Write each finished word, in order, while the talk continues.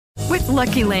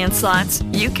Lucky Land Slots,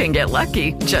 you can get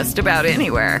lucky just about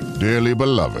anywhere. Dearly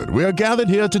beloved, we are gathered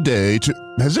here today to...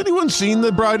 Has anyone seen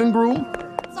the bride and groom?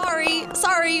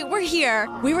 Sorry, we're here.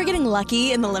 We were getting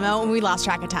lucky in the limo and we lost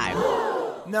track of time.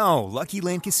 No, Lucky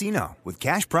Land Casino, with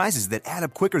cash prizes that add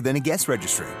up quicker than a guest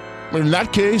registry. In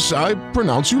that case, I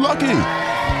pronounce you lucky.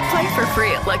 Play for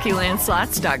free at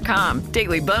LuckyLandSlots.com.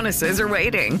 Daily bonuses are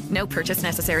waiting. No purchase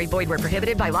necessary. Void where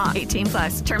prohibited by law.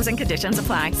 18+. Terms and conditions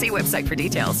apply. See website for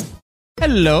details.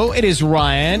 Hello, it is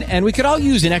Ryan, and we could all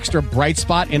use an extra bright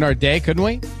spot in our day, couldn't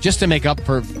we? Just to make up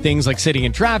for things like sitting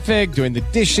in traffic, doing the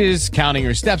dishes, counting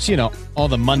your steps, you know, all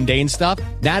the mundane stuff.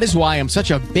 That is why I'm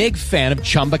such a big fan of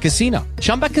Chumba Casino.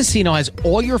 Chumba Casino has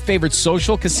all your favorite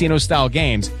social casino-style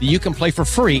games that you can play for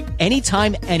free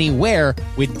anytime, anywhere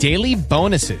with daily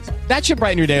bonuses. That should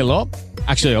brighten your day a little.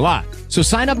 Actually, a lot. So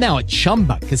sign up now at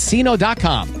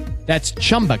ChumbaCasino.com. That's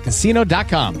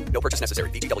ChumbaCasino.com. No purchase necessary.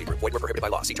 VGW Group. Void where prohibited by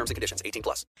law. See terms and conditions.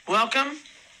 18+. Welcome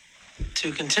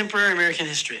to Contemporary American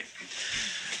History.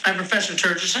 I'm Professor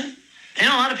Turgison. You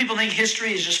know, a lot of people think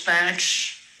history is just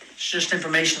facts. It's just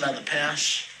information about the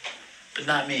past. But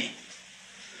not me.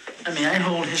 I mean, I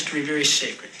hold history very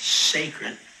sacred.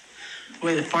 Sacred. The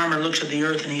way the farmer looks at the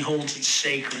earth and he holds it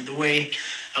sacred. The way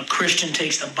a Christian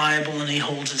takes the Bible and he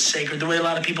holds it sacred. The way a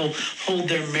lot of people hold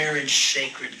their marriage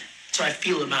sacred. That's how I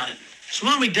feel about it. So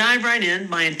why don't we dive right in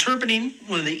by interpreting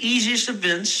one of the easiest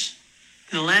events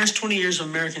in the last 20 years of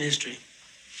American history.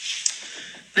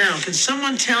 Now, can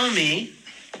someone tell me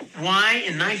why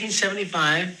in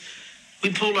 1975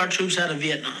 we pulled our troops out of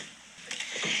Vietnam?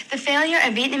 The failure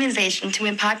of Vietnamization to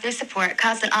win popular support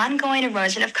caused an ongoing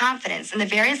erosion of confidence in the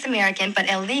various American but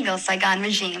illegal Saigon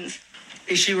regimes.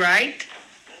 Is she right?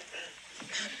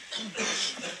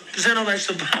 Because I know that's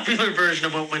the popular version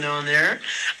of what went on there.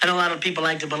 I know a lot of people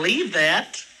like to believe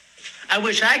that. I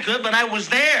wish I could, but I was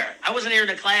there. I wasn't here in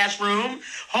the classroom,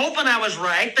 hoping I was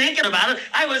right, thinking about it.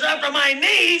 I was up to my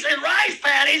knees in rice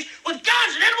paddies with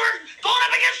guns, and then we're going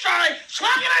up against Charlie,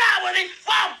 slugging it out with him,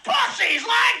 while pussies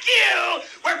like you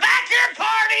were back here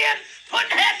partying,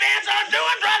 putting headbands on,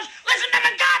 doing drugs, listening to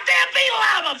the goddamn Beatle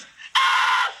albums.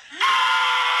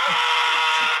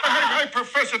 Hey,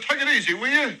 Professor, take it easy, will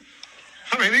you?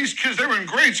 I mean, these kids, they were in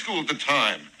grade school at the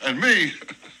time. And me,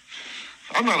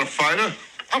 I'm not a fighter.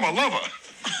 I'm a lover.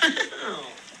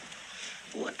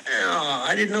 Well,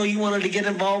 I didn't know you wanted to get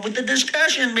involved with the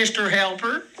discussion, Mr.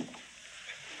 Helper.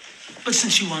 But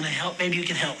since you want to help, maybe you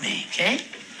can help me, okay?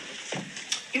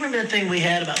 You remember that thing we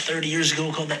had about 30 years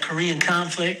ago called that Korean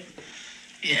conflict?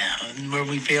 Yeah, where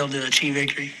we failed to achieve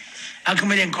victory. How come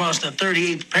we didn't cross the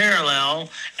 38th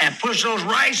parallel and push those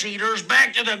rice eaters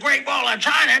back to the Great Wall of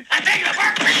China and take the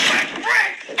first brick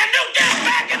and nuke them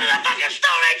back into the fucking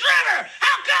Stone Age River?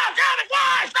 How come? Tell me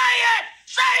why?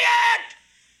 Say it!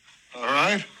 All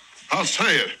right, I'll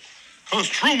say it. Because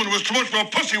Truman was too much of a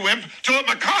pussy wimp to let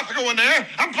MacArthur go in there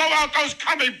and blow out those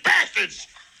commie bastards.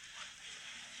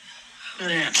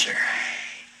 Good answer.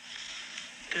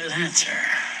 Good answer.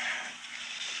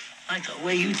 I like the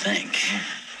way you think.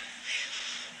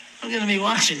 I'm going to be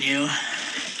watching you.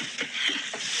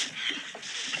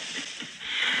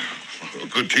 A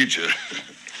good teacher.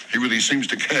 He really seems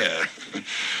to care.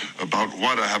 About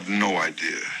what, I have no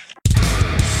idea.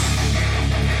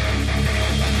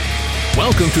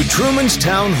 Welcome to Truman's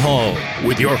Town Hall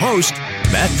with your host,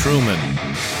 Matt Truman.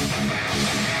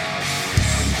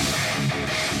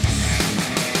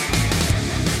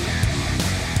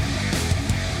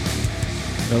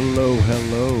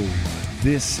 Hello.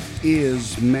 This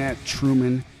is Matt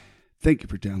Truman. Thank you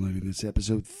for downloading this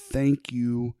episode. Thank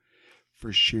you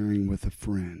for sharing with a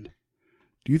friend.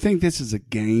 Do you think this is a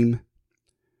game?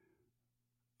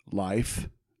 Life?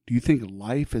 Do you think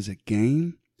life is a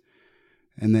game?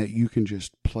 And that you can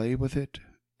just play with it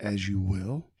as you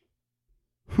will?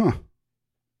 Huh.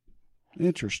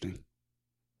 Interesting.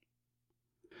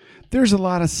 There's a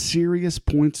lot of serious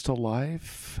points to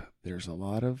life. There's a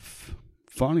lot of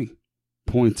funny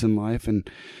points in life, and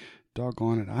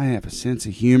doggone it, I have a sense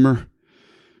of humor.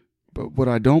 But what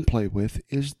I don't play with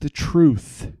is the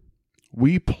truth.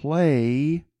 We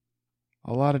play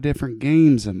a lot of different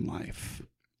games in life.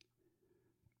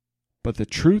 But the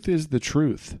truth is the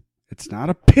truth. It's not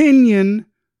opinion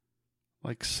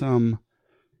like some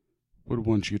would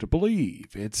want you to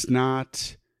believe. It's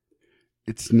not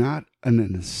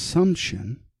an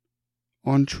assumption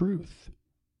on truth.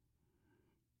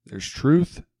 There's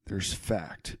truth. There's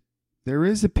fact. There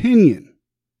is opinion.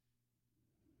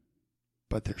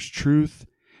 But there's truth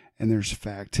and there's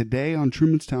fact. Today on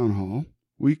Truman's Town Hall,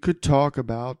 we could talk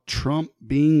about Trump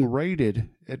being raided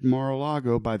at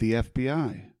Mar-a-Lago by the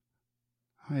FBI.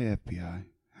 Hi, FBI.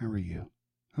 How are you?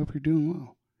 Hope you're doing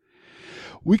well.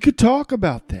 We could talk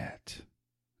about that.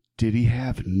 Did he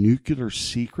have nuclear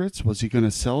secrets? Was he going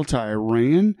to sell to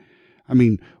Iran? I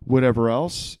mean, whatever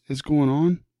else is going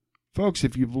on. Folks,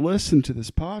 if you've listened to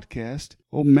this podcast,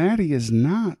 old Matty is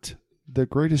not the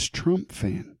greatest Trump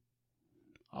fan.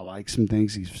 I like some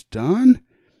things he's done.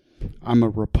 I'm a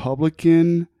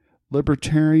Republican,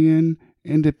 libertarian,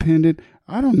 independent.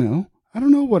 I don't know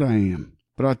what I am.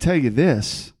 But I'll tell you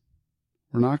this.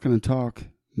 We're not going to talk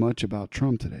much about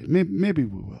Trump today. Maybe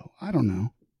we will. I don't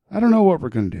know. I don't know what we're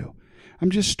going to do. I'm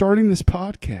just starting this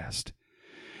podcast.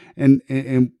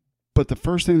 But the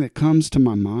first thing that comes to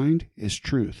my mind is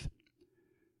truth.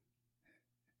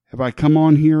 Have I come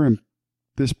on here and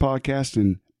this podcast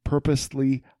and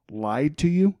purposely lied to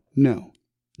you? No.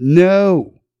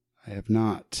 No, I have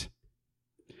not.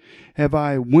 Have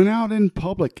I went out in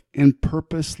public and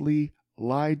purposely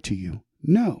lied to you?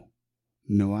 No.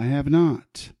 No, I have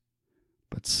not.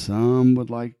 But some would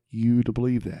like you to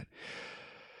believe that.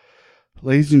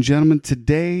 Ladies and gentlemen,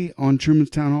 today on Truman's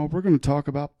Town Hall, we're going to talk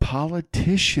about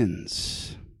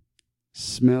politicians.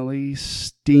 Smelly,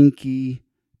 stinky,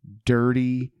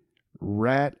 dirty,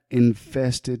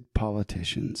 rat-infested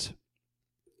politicians.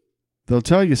 They'll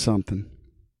tell you something.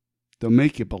 They'll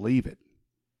make you believe it.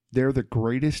 They're the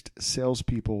greatest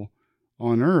salespeople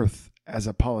on earth as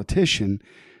a politician,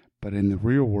 but in the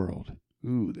real world,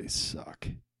 ooh, they suck.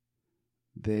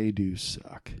 They do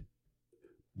suck.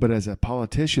 But as a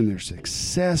politician, they're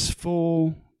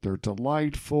successful. They're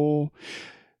delightful.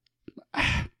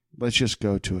 Let's just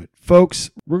go to it.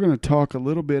 Folks, we're going to talk a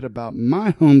little bit about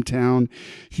my hometown,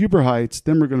 Huber Heights.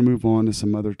 Then we're going to move on to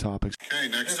some other topics. Okay,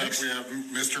 next up we have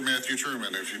Mr. Matthew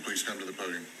Truman, if you please come to the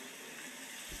podium.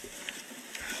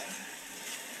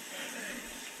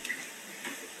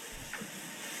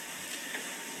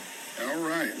 All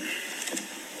right.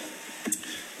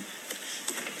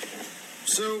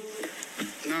 So,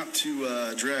 not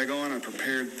to drag on, I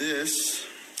prepared this.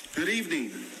 Good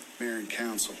evening, Mayor and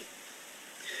Council.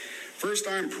 First,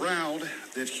 I'm proud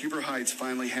that Huber Heights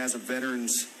finally has a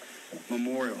Veterans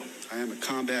Memorial. I am a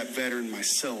combat veteran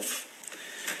myself.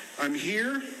 I'm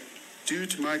here due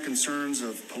to my concerns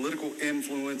of political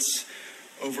influence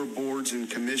over boards and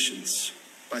commissions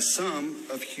by some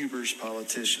of Huber's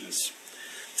politicians.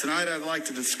 Tonight, I'd like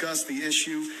to discuss the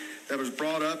issue that was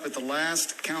brought up at the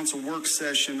last council work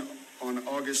session on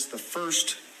August the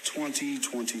 1st,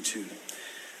 2022.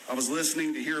 I was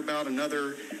listening to hear about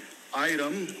another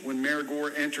item when Mayor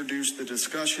Gore introduced the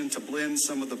discussion to blend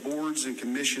some of the boards and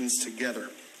commissions together,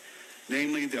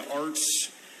 namely the Arts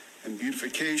and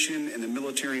Beautification and the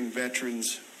Military and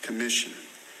Veterans Commission.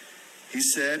 He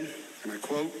said, and I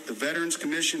quote, "The Veterans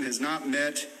Commission has not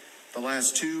met the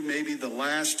last 2, maybe the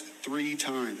last 3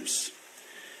 times.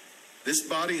 This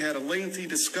body had a lengthy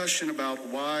discussion about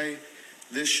why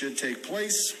this should take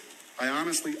place. I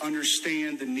honestly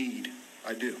understand the need.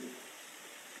 I do.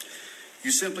 You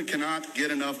simply cannot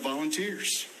get enough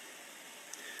volunteers."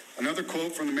 Another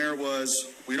quote from the mayor was,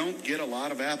 "We don't get a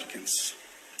lot of applicants."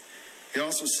 He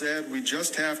also said, "We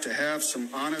just have to have some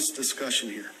honest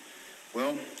discussion here."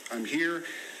 Well, I'm here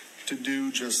to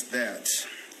do just that.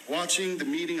 Watching the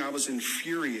meeting, I was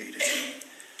infuriated.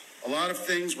 A lot of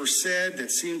things were said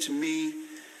that seemed to me,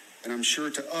 and I'm sure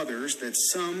to others, that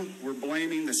some were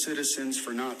blaming the citizens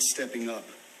for not stepping up.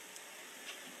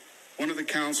 One of the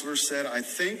counselors said, "I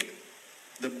think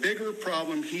the bigger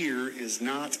problem here is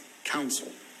not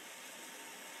council."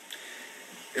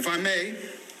 If I may,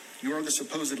 you are the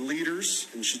supposed leaders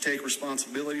and should take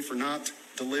responsibility for not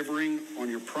delivering on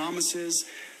your promises,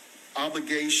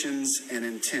 obligations, and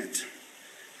intent.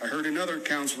 I heard another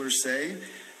counselor say,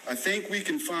 "I think we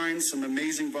can find some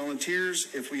amazing volunteers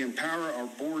if we empower our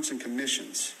boards and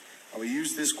commissions." I will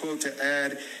use this quote to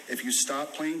add, if you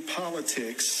stop playing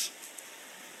politics,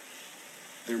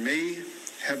 there may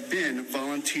have been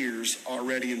volunteers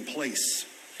already in place.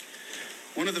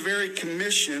 One of the very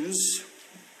commissions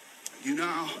you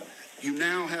now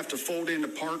have to fold into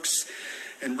Parks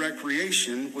and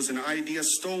Recreation was an idea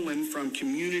stolen from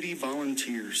community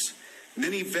volunteers.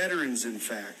 Many veterans, in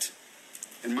fact,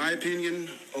 in my opinion,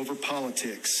 over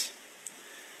politics.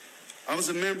 I was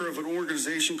a member of an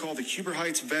organization called the Huber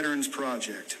Heights Veterans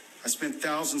Project. I spent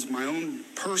thousands of my own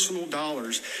personal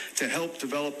dollars to help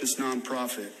develop this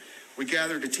nonprofit. We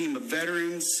gathered a team of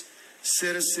veterans,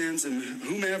 citizens, and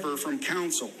whomever from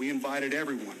council. We invited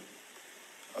everyone.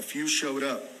 A few showed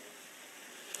up.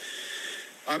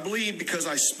 I believe because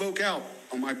I spoke out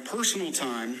on my personal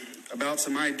time about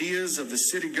some ideas of the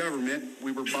city government,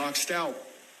 we were boxed out.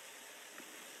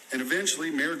 And eventually,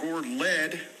 Mayor Gore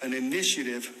led an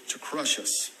initiative to crush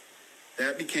us.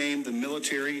 That became the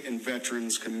Military and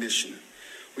Veterans Commission.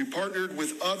 We partnered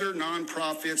with other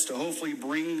nonprofits to hopefully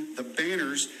bring the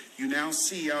banners you now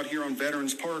see out here on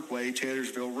Veterans Parkway,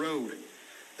 Taylorsville Road.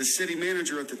 The city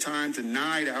manager at the time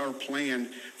denied our plan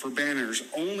for banners,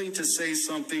 only to say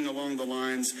something along the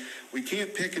lines, we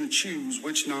can't pick and choose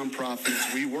which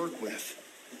nonprofits we work with.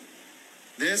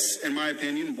 This, in my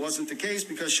opinion, wasn't the case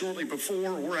because shortly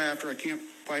before or after, I can't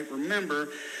quite remember,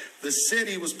 the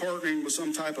city was partnering with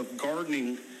some type of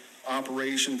gardening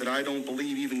operation that I don't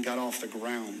believe even got off the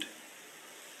ground.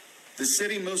 The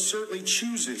city most certainly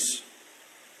chooses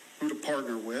who to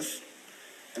partner with,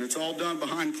 and it's all done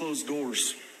behind closed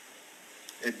doors.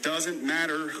 It doesn't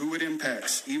matter who it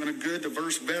impacts. Even a good,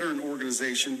 diverse veteran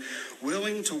organization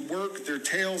willing to work their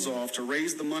tails off to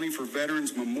raise the money for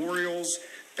veterans' memorials,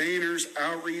 banners,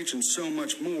 outreach, and so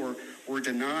much more were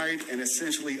denied and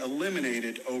essentially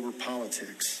eliminated over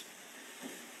politics.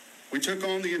 We took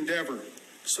on the endeavor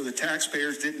so the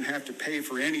taxpayers didn't have to pay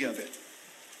for any of it.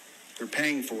 They're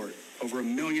paying for it, over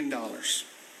 $1 million.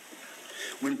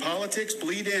 When politics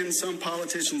bleed in, some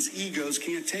politicians' egos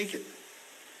can't take it.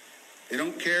 They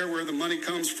don't care where the money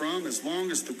comes from as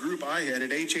long as the group I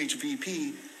headed,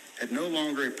 HHVP, had no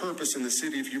longer a purpose in the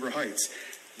city of Huber Heights.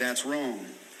 That's wrong.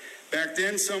 Back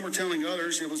then, some were telling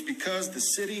others it was because the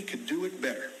city could do it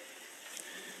better.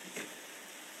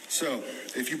 So,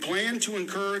 if you plan to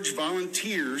encourage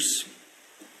volunteers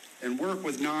and work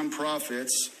with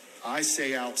nonprofits, I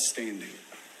say outstanding.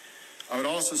 I would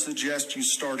also suggest you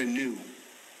start anew.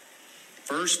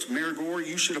 First, Mayor Gore,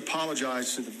 you should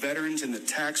apologize to the veterans and the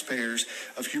taxpayers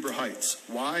of Huber Heights.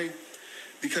 Why?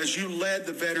 Because you led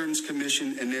the Veterans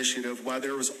Commission initiative while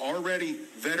there was already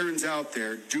veterans out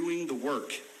there doing the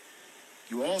work.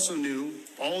 You also knew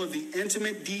all of the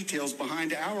intimate details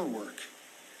behind our work.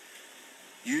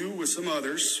 You, with some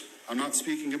others, I'm not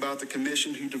speaking about the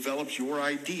commission who developed your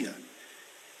idea,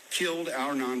 killed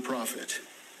our nonprofit.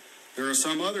 There are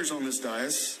some others on this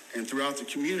dais and throughout the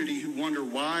community who wonder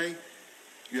why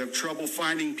you have trouble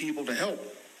finding people to help.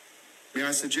 May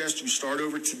I suggest you start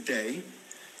over today,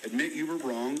 admit you were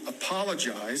wrong,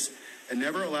 apologize, and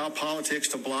never allow politics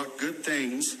to block good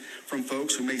things from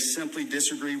folks who may simply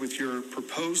disagree with your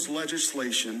proposed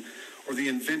legislation or the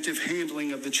inventive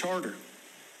handling of the charter.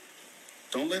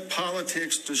 Don't let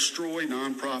politics destroy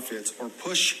nonprofits or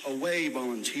push away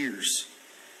volunteers.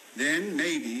 Then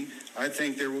maybe I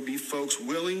think there will be folks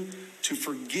willing to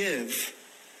forgive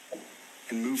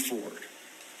and move forward.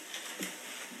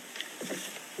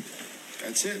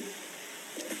 That's it.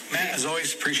 Matt, as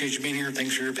always, appreciate you being here.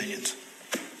 Thanks for your opinions.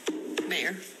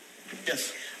 Mayor?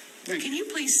 Yes. Can you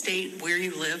please state where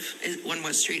you live on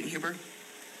what street in Huber?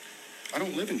 I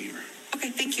don't live in Huber. Okay,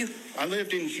 thank you. I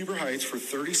lived in Huber Heights for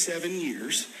 37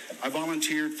 years. I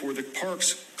volunteered for the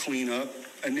Parks Cleanup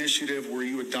Initiative where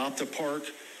you adopt a park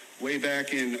way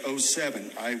back in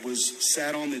 2007. I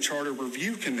sat on the Charter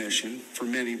Review Commission for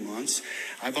many months.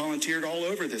 I volunteered all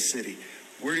over the city.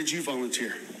 Where did you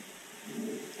volunteer?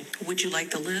 Would you like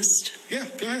the list? Yeah,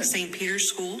 go ahead. St. Peter's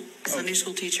School, Sunday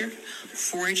school teacher,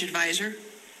 4-H advisor,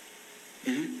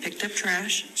 picked up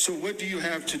trash. So what do you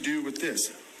have to do with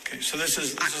this? Okay, so this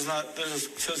is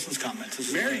citizens'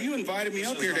 comments. Mayor, you invited me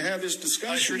up here to have this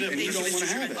discussion, and you don't want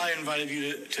to have it. I invited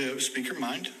you to speak your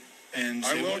mind. And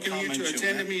I welcome you to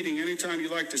attend a meeting anytime you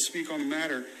like to speak on the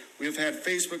matter. We have had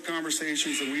Facebook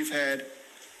conversations and we've had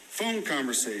phone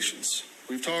conversations.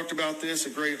 We've talked about this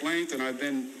at great length,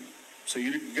 and so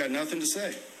you've got nothing to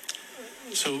say.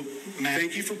 So, Matt,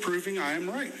 thank you for proving I am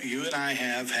right. You and I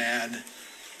have had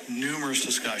numerous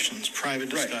discussions, private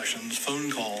discussions,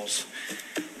 phone calls,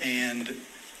 and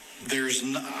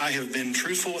I have been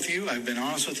truthful with you, I've been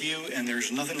honest with you, and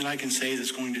there's nothing that I can say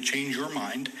that's going to change your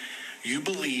mind. You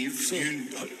believe,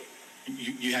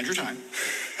 you had your time.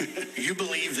 You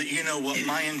believe that you know what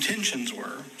my intentions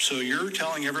were. So you're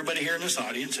telling everybody here in this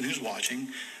audience and who's watching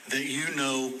that you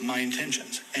know my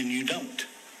intentions, and you don't.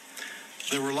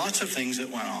 There were lots of things that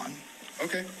went on.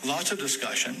 Okay. Lots of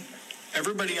discussion.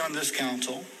 Everybody on this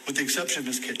council, with the exception of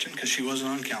Ms. Kitchen, because she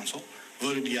wasn't on council,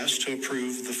 voted yes to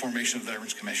approve the formation of the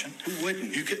Veterans Commission. Who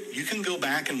wouldn't? You can go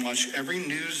back and watch every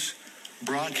news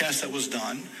broadcast that was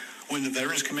done when the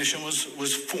Veterans Commission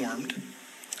was formed,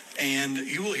 and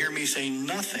you will hear me say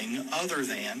nothing other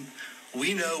than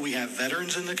we know we have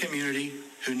veterans in the community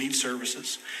who need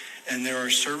services, and there are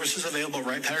services available at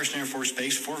Wright-Patterson Air Force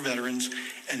Base for veterans,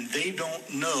 and they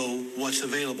don't know what's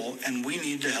available, and we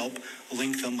need to help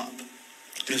link them up.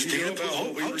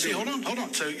 Hold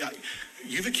on. So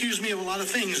you've accused me of a lot of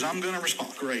things, and I'm going to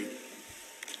respond. Great.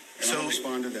 And I'll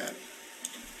respond to that.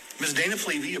 Ms. Dana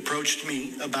Fleavy approached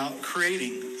me about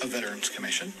creating a Veterans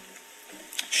Commission.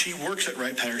 She works at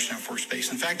Wright-Patterson Air Force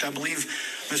Base. In fact, I believe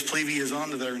Ms. Plevy is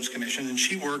on the Veterans Commission, and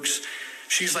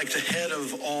she's like the head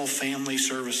of all family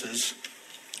services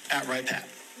at Wright-Pat,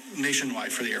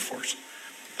 nationwide for the Air Force.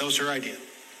 That was her idea.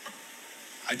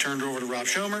 I turned her over to Rob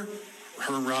Schomer.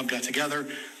 Her and Rob got together.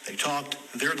 They talked.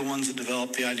 They're the ones that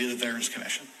developed the idea of the Veterans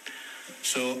Commission.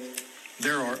 So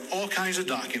there are all kinds of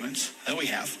documents that we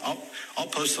have. I'll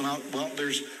post them out. Well,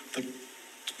 there's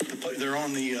they're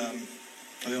on the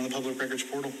are they on the public records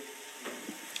portal?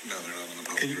 No, they're not on the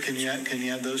public. Can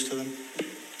you add those to them?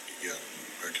 Yeah,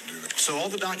 I can do that. So all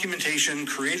the documentation,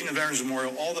 creating the Veterans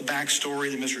Memorial, all the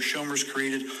backstory that Mr. Schomer's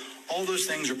created, all those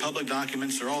things are public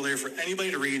documents. They're all there for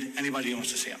anybody to read, anybody who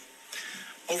wants to see them.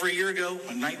 Over a year ago,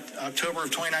 in October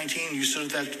of 2019, you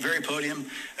stood at that very podium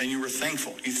and you were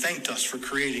thankful. You thanked us for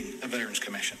creating the Veterans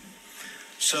Commission.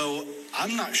 So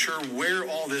I'm not sure where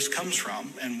all this comes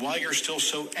from and why you're still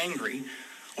so angry.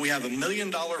 We have $1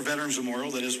 million Veterans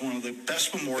Memorial that is one of the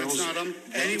best memorials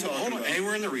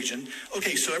anywhere in the region.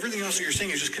 Okay, so everything else that you're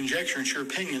saying is just conjecture and your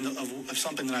opinion of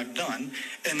something that I've done,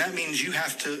 and that means you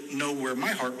have to know where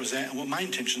my heart was at and what my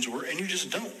intentions were, and you just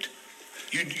don't.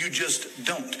 You just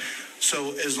don't.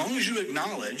 So as long as you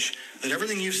acknowledge that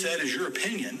everything you've said is your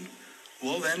opinion,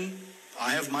 well then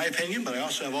I have my opinion, but I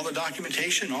also have all the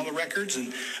documentation, all the records,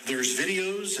 and there's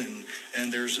videos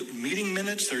and there's meeting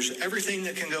minutes. There's everything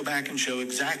that can go back and show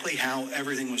exactly how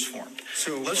everything was formed.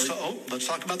 So let's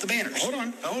talk about the banners. Hold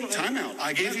on. Time out.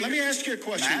 Let me ask you a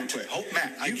question real quick.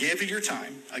 Matt, I gave you your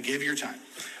time.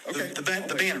 Okay.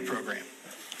 The banner program.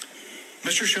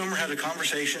 Mr. Schomer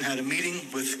had a meeting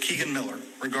with Keegan Miller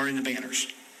regarding the banners.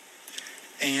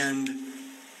 And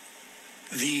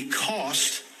the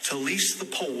cost to lease the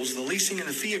poles, the leasing and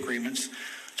the fee agreements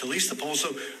to lease the poles.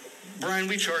 So, Brian,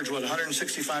 we charge,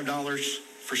 $165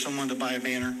 for someone to buy a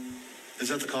banner? Is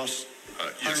that the cost?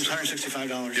 Yes,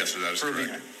 $165 yes, that is for correct.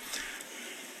 a banner.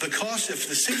 The cost, if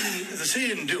the city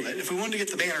didn't do it, if we wanted to get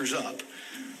the banners up,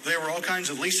 there were all kinds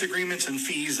of lease agreements and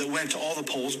fees that went to all the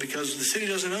poles because the city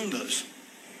doesn't own those.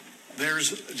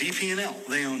 There's DP&L,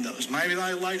 they own those. Miami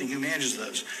Valley Lighting, who manages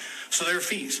those. So there are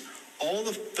fees. All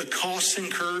the costs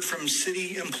incurred from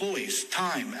city employees,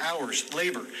 time, hours,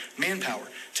 labor, manpower,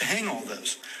 to hang all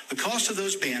those. The cost of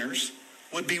those banners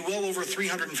would be well over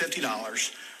 $350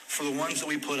 for the ones that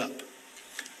we put up.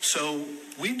 So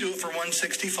we do it for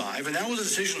 $165, and that was a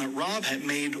decision that Rob had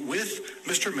made with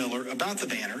Mr. Miller about the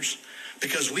banners,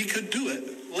 because we could do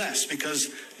it less, because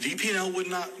DP&L would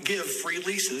not give free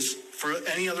leases for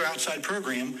any other outside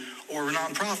program or a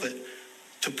nonprofit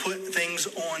to put things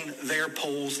on their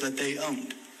poles that they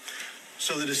owned.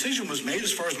 So the decision was made,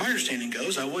 as far as my understanding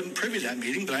goes. I wasn't privy to that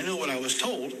meeting, but I know what I was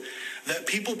told, that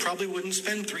people probably wouldn't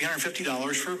spend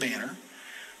 $350 for a banner,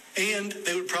 and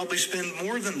they would probably spend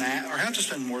more than that, or have to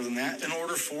spend more than that, in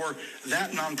order for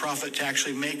that nonprofit to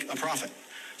actually make a profit.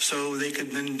 So they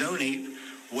could then donate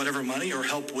whatever money or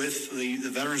help with the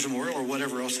Veterans Memorial or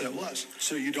whatever else that it was.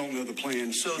 So you don't know the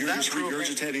plan. So you're that's just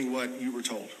regurgitating what you were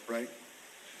told, right?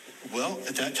 Well,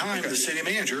 at that time, the city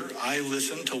manager, I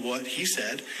listened to what he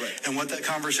said and what that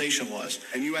conversation was.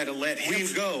 And you had to let him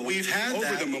go over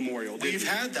the memorial. We've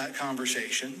had that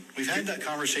conversation. We've had that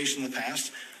conversation in the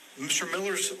past. Mr.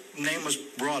 Miller's name was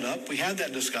brought up. We had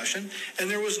that discussion,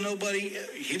 and there was nobody.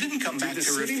 He didn't come back to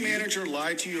refute. Did the city manager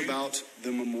lie to you about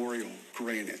the memorial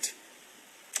granite?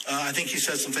 I think he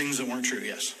said some things that weren't true,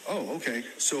 yes. Oh, okay.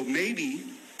 So maybe,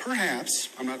 perhaps,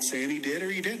 I'm not saying he did or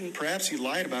he didn't, perhaps he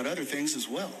lied about other things as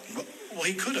well. Well,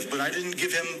 he could have, but I didn't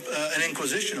give him an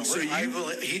inquisition over it.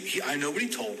 I know what he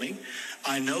told me.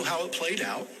 I know how it played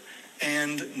out,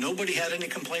 and nobody had any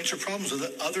complaints or problems with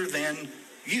it other than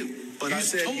you. But you I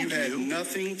said told you had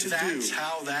nothing to do. That's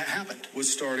how that happened. With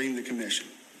starting the commission.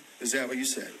 Is that what you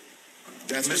said?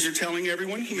 That's what you're telling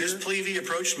everyone here? Ms. Plevy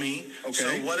approached me. Okay. So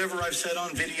whatever I've said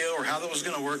on video or how that was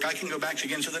going to work, I can go back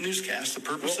again to the newscast. The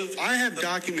purpose of... I have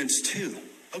documents too,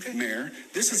 Mayor.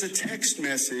 This is a text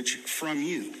message from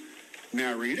you. May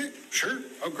I read it? Sure.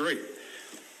 Oh, great.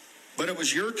 But it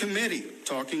was your committee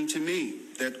talking to me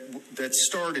that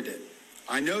started it.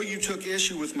 I know you took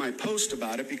issue with my post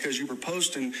about it because you were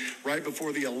posting right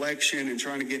before the election and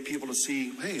trying to get people to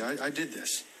see, hey, I did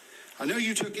this. I know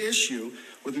you took issue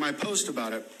with my post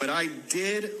about it, but I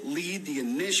did lead the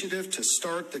initiative to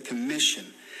start the commission.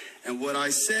 And what I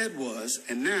said was,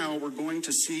 and now we're going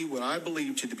to see what I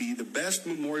believe to be the best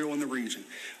memorial in the region.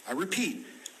 I repeat,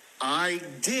 I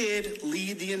did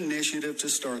lead the initiative to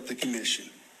start the commission.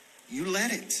 You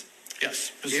led it.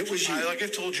 Yes. It was you. Like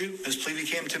I've told you, Ms. Plevy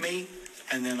came to me,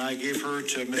 and then I gave her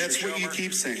to Mr. That's what you Schumer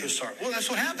keep saying. to start. Well, that's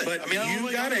what happened. But I mean, I don't you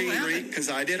know got what angry happened. because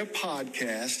I did a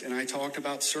podcast and I talked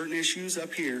about certain issues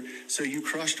up here, so you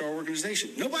crushed our organization.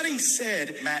 Nobody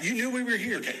said, Matt, you knew we were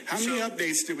here. Okay, how many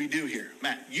updates did we do here?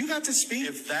 Matt, you got to speak.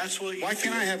 If that's what you Why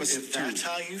feel, can't I have a if turn? that's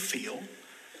how you feel,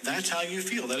 that's how you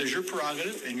feel. That is your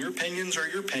prerogative, and your opinions are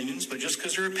your opinions, but just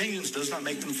because they're opinions does not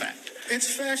make them fact. It's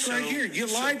fact So- right here. You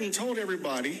so- lied and told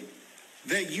everybody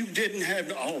that you didn't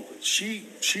have. Oh,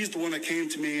 she's the one that came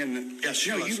to me and Yes, she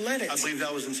no, was. you let it. I believe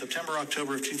that was in September,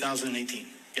 October of 2018.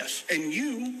 Yes. And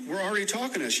you were already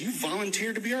talking to us. You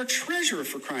volunteered to be our treasurer,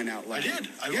 for crying out loud. I did.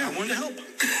 I Yeah. wanted to help.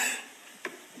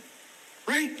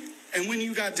 Right. And when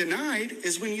you got denied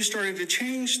is when you started to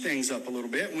change things up a little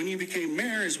bit. When you became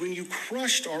mayor is when you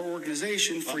crushed our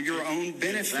organization for your own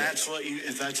benefit.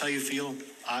 If that's how you feel,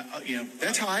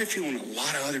 that's how I feel, and a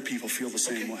lot of other people feel the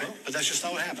same way. Well, but that's just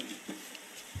not what happened.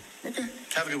 Okay.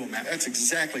 Have a good one, Matt. That's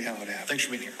exactly how it happened. Thanks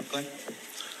for being here. Glenn?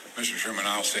 Mr. Truman,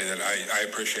 I'll say that I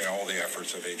appreciate all the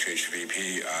efforts of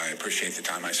HHVP. I appreciate the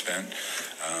time I spent.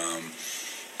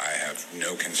 I have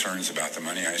no concerns about the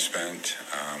money I spent.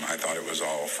 I thought it was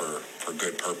all for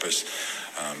good purpose.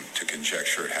 To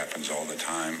conjecture it happens all the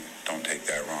time. Don't take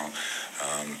that wrong.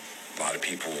 A lot of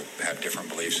people have different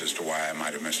beliefs as to why I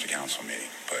might have missed a council meeting.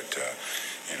 But,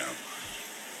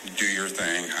 do your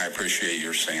thing. I appreciate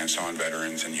your stance on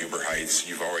veterans in Huber Heights.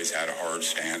 You've always had a hard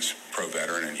stance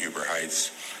pro-veteran in Huber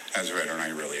Heights. As a veteran, I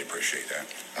really appreciate that.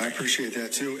 I appreciate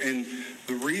that too. And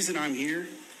the reason I'm here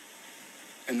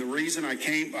and the reason I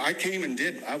came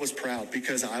and I was proud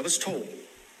because I was told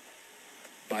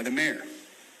by the mayor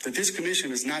that this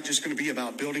commission is not just going to be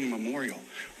about building a memorial.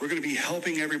 We're going to be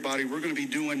helping everybody. We're going to be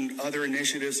doing other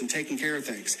initiatives and taking care of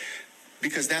things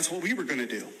because that's what we were going to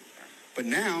do. But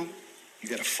now you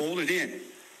got to fold it in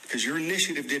because your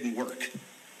initiative didn't work.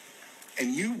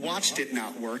 And you watched it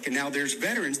not work, and now there's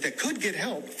veterans that could get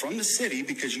help from the city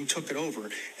because you took it over,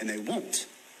 and they won't.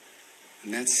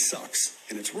 And that sucks,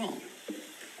 and it's wrong.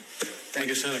 Like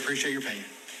I said, I appreciate your pain.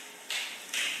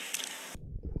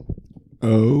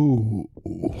 Oh.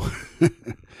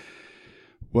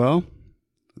 Well,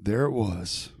 there it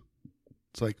was.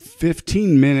 It's like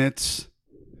 15 minutes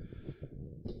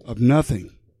of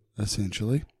nothing,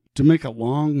 essentially. To make a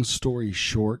long story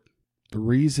short, the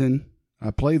reason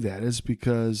I play that is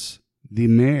because the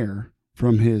mayor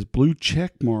from his blue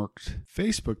check-marked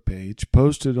Facebook page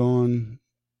posted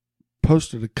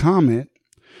a comment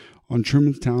on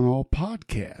Truman's Town Hall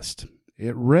podcast.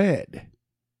 It read,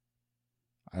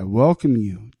 "I welcome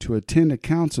you to attend a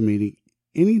council meeting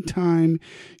anytime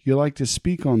you like to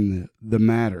speak on the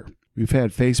matter. We've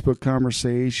had Facebook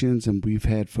conversations and we've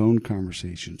had phone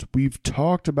conversations. We've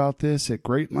talked about this at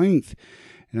great length,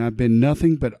 and I've been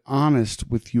nothing but honest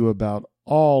with you about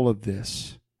all of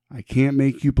this. I can't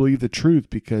make you believe the truth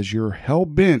because you're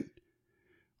hell-bent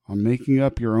on making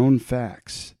up your own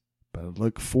facts. But I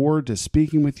look forward to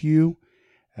speaking with you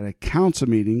at a council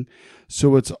meeting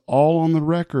so it's all on the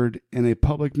record in a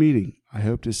public meeting. I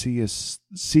hope to see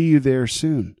you there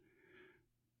soon."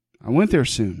 I went there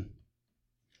soon.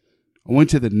 I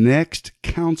went to the next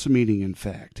council meeting, in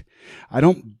fact. I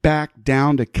don't back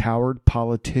down to coward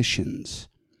politicians.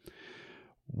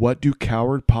 What do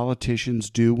coward politicians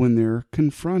do when they're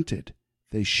confronted?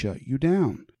 They shut you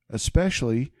down,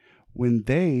 especially when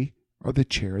they are the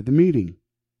chair of the meeting.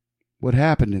 What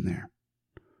happened in there?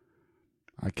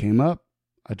 I came up.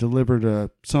 I delivered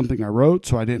something I wrote,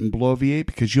 so I didn't bloviate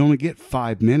because you only get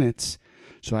 5 minutes.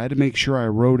 So I had to make sure I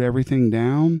wrote everything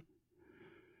down.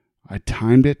 I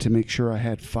timed it to make sure I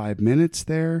had 5 minutes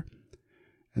there.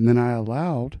 And then I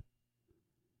allowed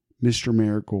Mr.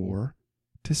 Mayor Gore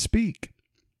to speak.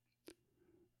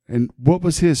 And what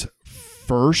was his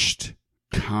first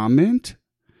comment?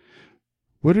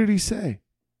 What did he say?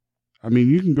 I mean,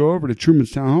 you can go over to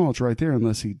Truman's Town Hall. It's right there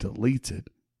unless he deletes it.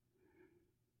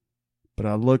 But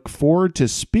I look forward to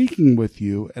speaking with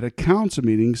you at a council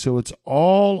meeting so it's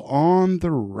all on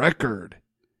the record.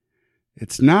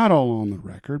 It's not all on the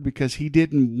record because he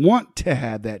didn't want to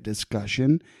have that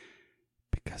discussion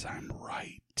because I'm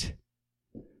right.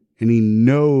 And he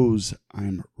knows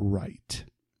I'm right.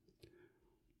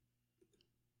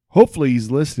 Hopefully he's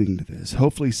listening to this.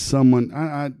 Hopefully someone,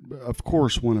 of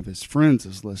course one of his friends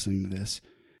is listening to this.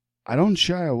 I don't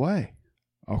shy away.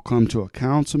 I'll come to a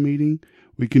council meeting.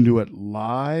 We can do it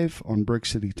live on Brick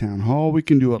City Town Hall. We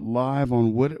can do it live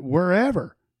on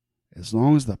wherever. As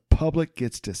long as the public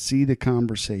gets to see the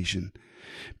conversation.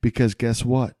 Because guess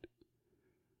what?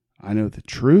 I know the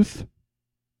truth.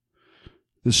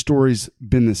 The story's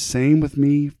been the same with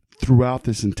me throughout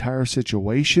this entire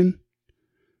situation.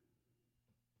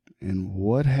 And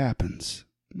what happens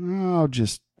I'll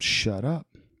just shut up.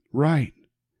 Right.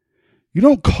 You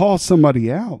don't call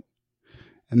somebody out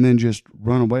and then just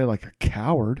run away like a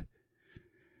coward.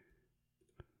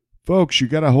 Folks, you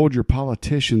got to hold your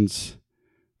politicians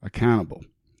accountable.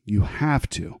 You have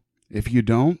to. If you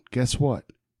don't, guess what?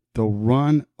 They'll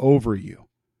run over you.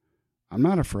 I'm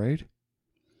not afraid.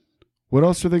 What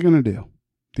else are they going to do?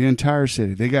 The entire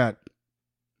city. They got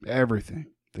everything.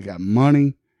 They got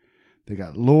money. They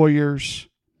got lawyers.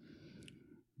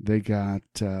 They got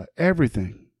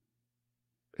everything.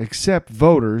 Except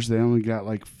voters. They only got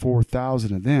like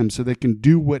 4,000 of them, so they can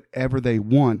do whatever they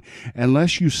want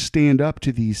unless you stand up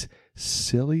to these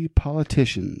silly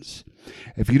politicians.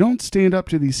 If you don't stand up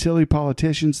to these silly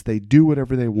politicians, they do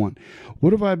whatever they want.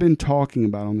 What have I been talking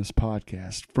about on this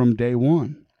podcast from day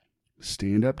one?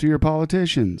 Stand up to your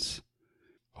politicians.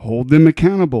 Hold them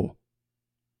accountable.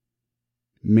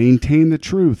 Maintain the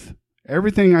truth.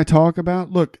 Everything I talk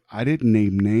about, look, I didn't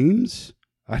name names.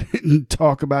 I didn't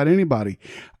talk about anybody.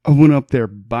 I went up there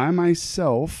by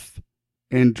myself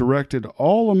and directed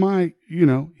all of my,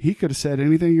 he could have said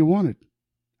anything he wanted.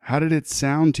 How did it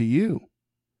sound to you?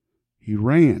 He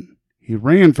ran. He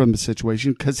ran from the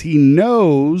situation because he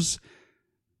knows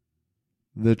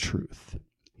the truth.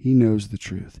 He knows the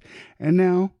truth. And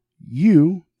now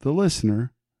you, the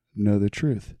listener, know the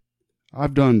truth.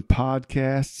 I've done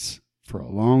podcasts for a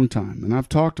long time, and I've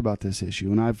talked about this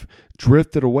issue, and I've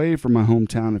drifted away from my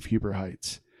hometown of Huber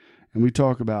Heights. And we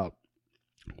talk about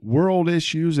world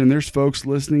issues, and there's folks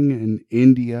listening in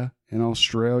India and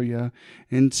Australia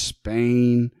and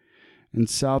Spain and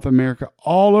South America,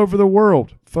 all over the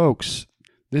world. Folks,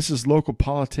 this is local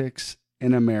politics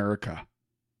in America,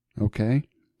 okay?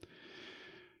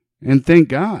 And thank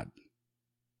God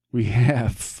we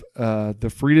have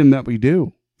the freedom that we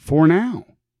do for now.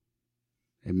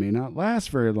 It may not last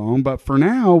very long, but for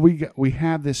now, we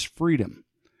have this freedom.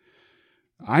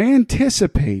 I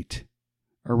anticipate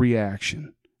a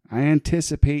reaction. I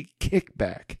anticipate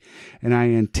kickback. And I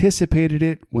anticipated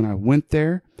it when I went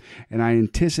there. And I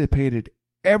anticipated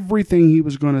everything he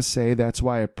was going to say. That's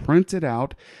why I printed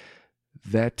out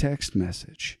that text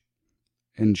message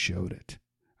and showed it.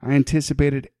 I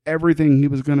anticipated everything he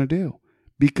was going to do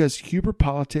because Huber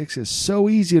politics is so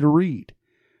easy to read.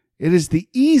 It is the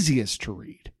easiest to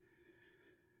read.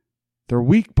 They're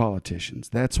weak politicians.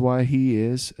 That's why he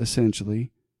is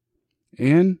essentially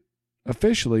and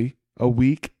officially a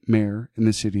weak mayor in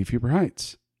the city of Huber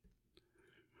Heights.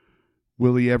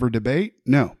 Will he ever debate?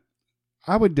 No.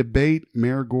 I would debate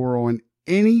Mayor Gore on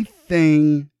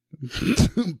anything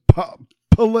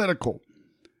political,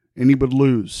 and he would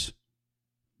lose.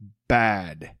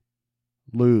 Bad.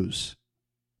 Lose.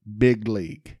 Big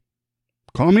league.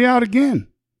 Call me out again.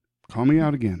 Call me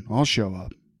out again. I'll show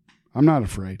up. I'm not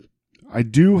afraid. I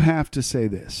do have to say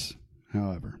this,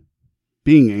 however.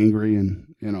 Being angry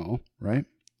and, right?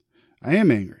 I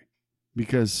am angry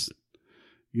because,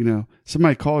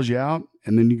 somebody calls you out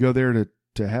and then you go there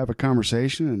to have a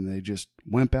conversation and they just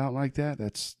wimp out like that.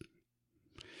 That's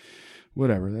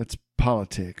whatever. That's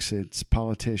politics. It's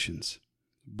politicians.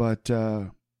 But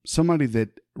somebody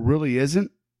that really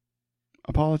isn't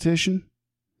a politician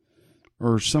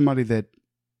or somebody that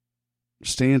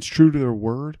stands true to their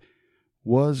word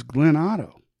was Glenn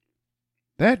Otto.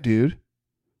 That dude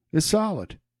is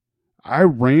solid. I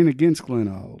ran against Glenn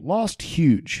Otto. Lost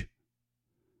huge.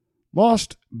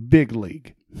 Lost big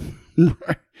league.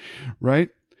 Right?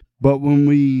 But when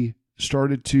we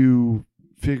started to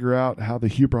figure out how the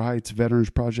Huber Heights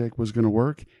Veterans Project was going to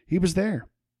work, he was there.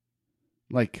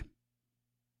 Like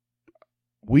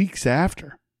weeks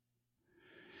after.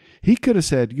 He could have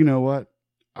said, you know what?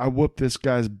 I whooped this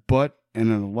guy's butt in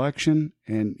an election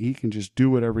and he can just do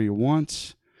whatever he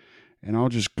wants. And I'll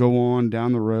just go on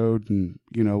down the road and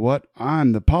you know what?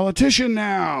 I'm the politician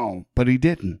now. But he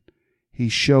didn't. He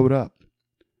showed up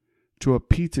to a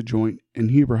pizza joint in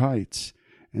Huber Heights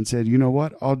and said, you know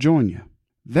what? I'll join you.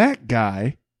 That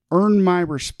guy earned my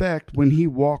respect when he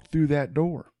walked through that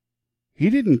door. He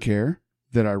didn't care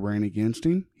that I ran against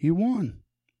him. He won.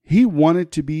 He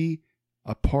wanted to be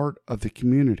a part of the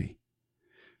community.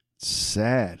 It's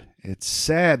sad. It's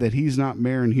sad that he's not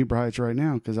mayor in Huber Heights right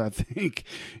now because I think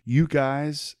you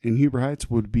guys in Huber Heights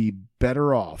would be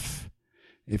better off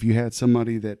if you had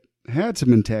somebody that had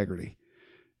some integrity.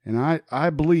 And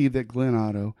I believe that Glenn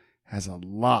Otto has a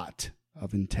lot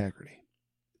of integrity.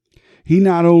 He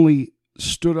not only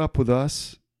stood up with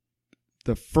us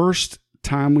the first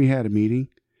time we had a meeting,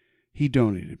 he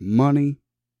donated money.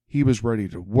 He was ready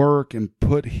to work and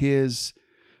put his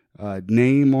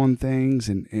name on things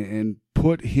and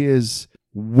put his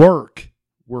work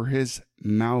where his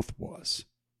mouth was.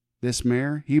 This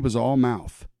mayor, he was all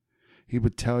mouth. He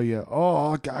would tell you,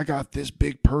 oh, I got this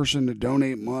big person to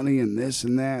donate money and this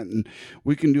and that, and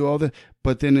we can do all that.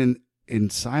 But then in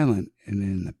silent and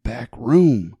in the back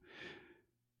room,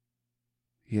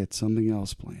 he had something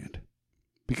else planned.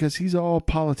 Because he's all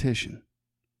politician.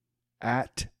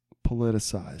 At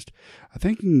politicized. I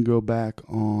think you can go back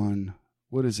on,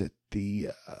 what is it? The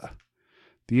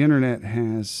internet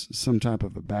has some type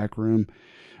of a back room.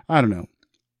 I don't know.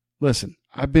 Listen,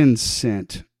 I've been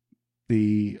sent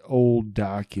the old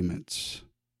documents.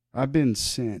 I've been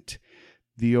sent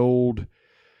the old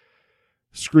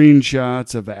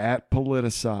screenshots of at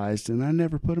politicized, and I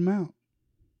never put them out.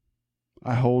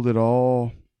 I hold it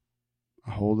all.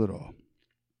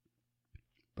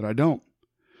 But I don't.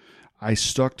 I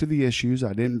stuck to the issues.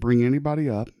 I didn't bring anybody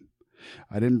up.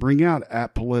 I didn't bring out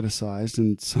at politicized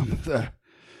and some of the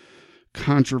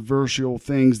controversial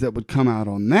things that would come out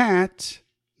on that.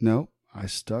 No, I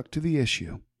stuck to the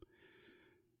issue.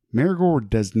 Mayor Gore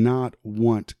does not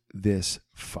want this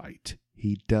fight.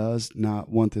 He does not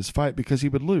want this fight because he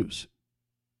would lose.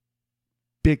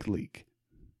 Big league,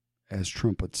 as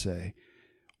Trump would say.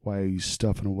 Why are you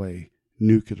stuffing away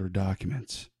nuclear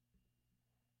documents?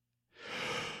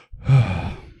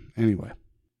 Anyway,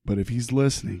 but if he's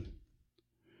listening,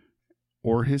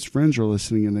 or his friends are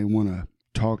listening and they want to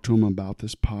talk to him about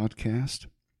this podcast,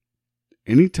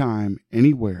 anytime,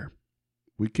 anywhere,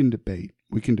 we can debate.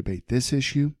 We can debate this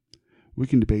issue. We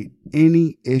can debate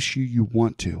any issue you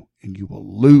want to, and you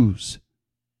will lose.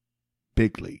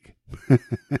 Big league.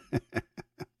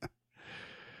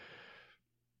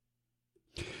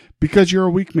 Because you're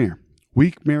a weak mayor.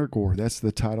 Weak Mayor Gore. That's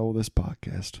the title of this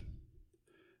podcast.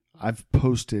 I've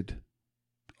posted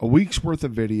a week's worth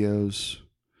of videos.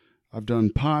 I've done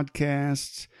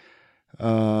podcasts.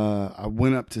 I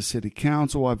went up to city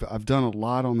council. I've done a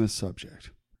lot on this subject.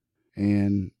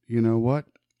 And you know what?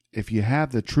 If you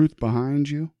have the truth behind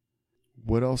you,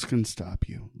 what else can stop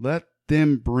you? Let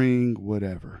them bring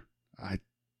whatever.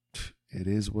 It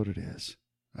is what it is.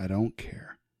 I don't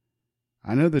care.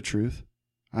 I know the truth.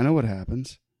 I know what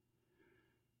happens.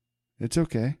 It's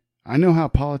okay. I know how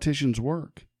politicians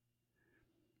work.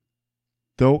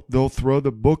 They'll throw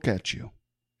the book at you,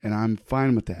 and I'm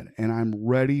fine with that. And I'm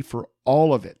ready for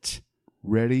all of it.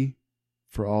 Ready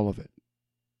for all of it.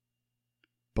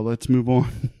 But let's move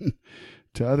on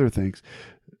to other things.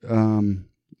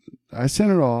 I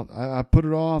sent it all. I put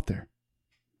it all out there.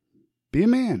 Be a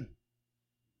man.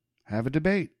 Have a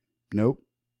debate. Nope.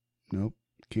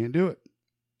 Can't do it.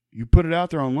 You put it out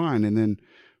there online, and then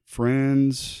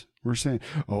friends were saying,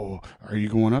 oh, are you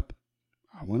going up?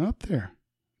 I went up there.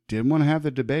 Didn't want to have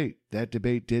the debate. That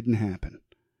debate didn't happen.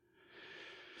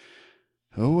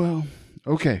 Oh, well.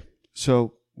 Okay,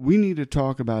 so we need to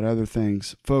talk about other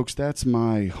things. Folks, that's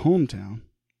my hometown,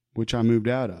 which I moved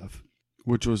out of,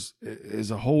 which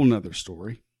is a whole nother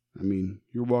story. I mean,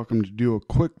 you're welcome to do a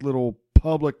quick little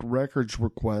public records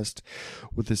request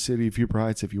with the city of Huber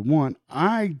Heights if you want.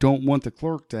 I don't want the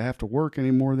clerk to have to work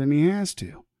any more than he has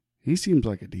to. He seems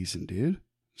like a decent dude.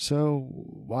 So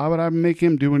why would I make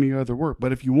him do any other work?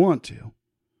 But if you want to.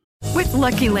 With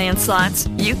Lucky Land Slots,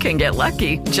 you can get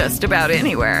lucky just about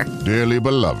anywhere. Dearly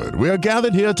beloved, we are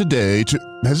gathered here today to...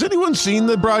 Has anyone seen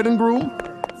the bride and groom?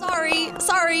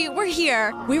 Sorry, we're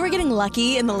here. We were getting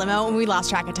lucky in the limo and we lost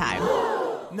track of time.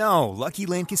 No, Lucky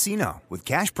Land Casino, with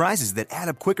cash prizes that add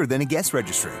up quicker than a guest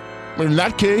registry. In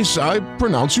that case, I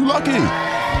pronounce you lucky.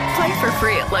 Play for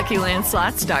free at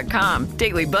LuckyLandSlots.com.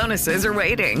 Daily bonuses are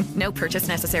waiting. No purchase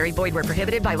necessary. Void where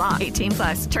prohibited by law.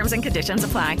 18+. Terms and conditions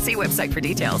apply. See website for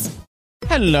details.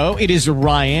 Hello, it is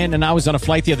Ryan, and I was on a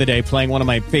flight the other day playing one of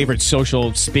my favorite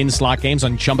social spin slot games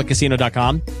on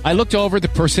ChumbaCasino.com. I looked over at the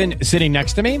person sitting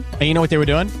next to me, and you know what they were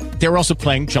doing? They were also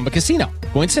playing Chumba Casino.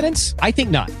 Coincidence? I think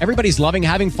not. Everybody's loving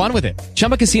having fun with it.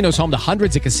 Chumba Casino is home to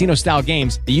hundreds of casino-style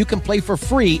games that you can play for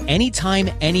free anytime,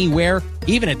 anywhere,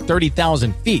 even at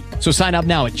 30,000 feet. So sign up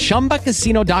now at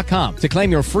ChumbaCasino.com to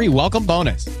claim your free welcome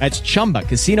bonus. That's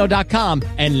ChumbaCasino.com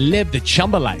and live the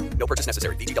Chumba life. No purchase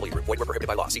necessary. VGW. Void where prohibited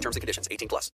by law. See terms and conditions.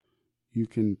 18+. You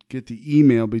can get the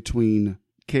email between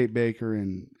Kate Baker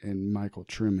and Michael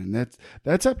Truman.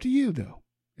 That's up to you, though,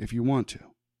 if you want to.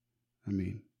 I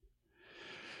mean,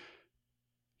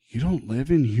 you don't live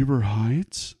in Huber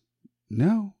Heights?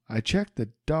 No, I checked the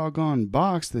doggone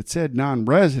box that said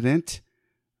non-resident.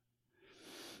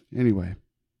 Anyway,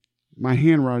 my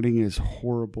handwriting is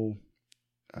horrible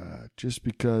just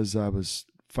because I was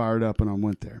fired up and I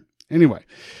went there. Anyway,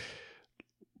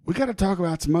 we got to talk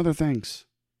about some other things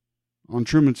on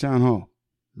Truman's Town Hall,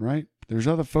 right? There's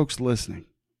other folks listening.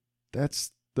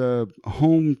 That's the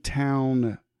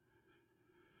hometown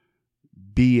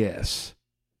BS.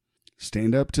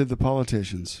 Stand up to the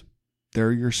politicians.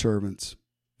 They're your servants.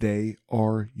 They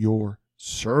are your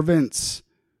servants.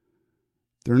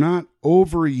 They're not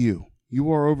over you.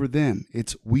 You are over them.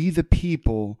 It's we the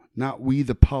people, not we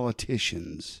the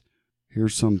politicians.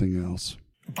 Here's something else.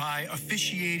 By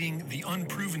officiating the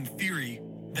unproven theory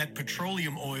that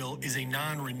petroleum oil is a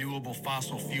non-renewable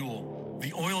fossil fuel,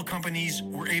 the oil companies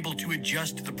were able to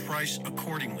adjust the price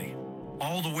accordingly,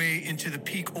 all the way into the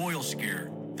peak oil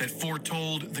scare that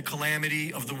foretold the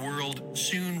calamity of the world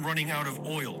soon running out of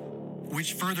oil,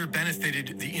 which further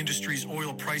benefited the industry's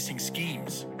oil pricing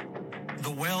schemes.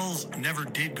 The wells never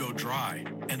did go dry,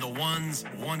 and the ones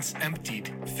once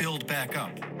emptied filled back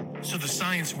up. So the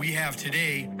science we have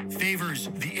today favors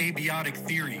the abiotic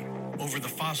theory over the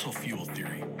fossil fuel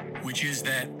theory, which is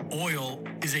that oil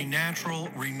is a natural,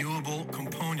 renewable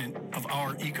component of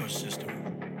our ecosystem.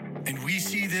 And we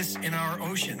see this in our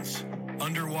oceans,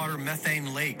 underwater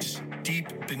methane lakes deep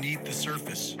beneath the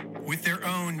surface, with their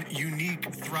own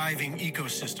unique, thriving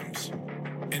ecosystems.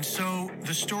 And so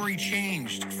the story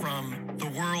changed from the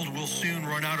world will soon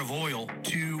run out of oil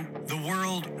to the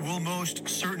world will most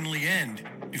certainly end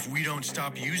if we don't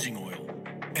stop using oil.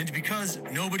 And because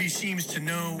nobody seems to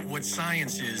know what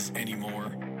science is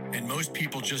anymore, and most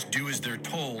people just do as they're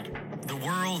told, the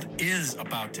world is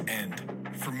about to end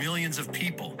for millions of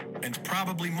people, and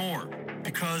probably more,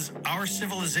 because our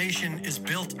civilization is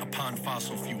built upon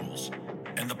fossil fuels,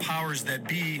 and the powers that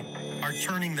be are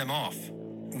turning them off.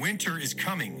 Winter is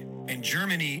coming, and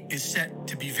Germany is set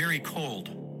to be very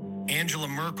cold. Angela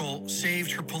Merkel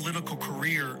saved her political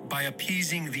career by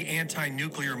appeasing the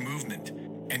anti-nuclear movement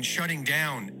and shutting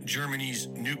down Germany's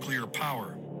nuclear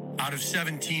power. Out of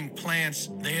 17 plants,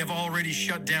 they have already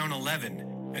shut down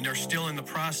 11 and are still in the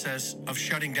process of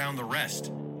shutting down the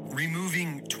rest,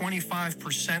 removing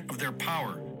 25% of their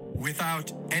power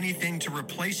without anything to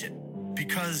replace it,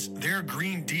 because their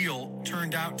Green Deal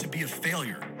turned out to be a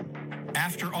failure.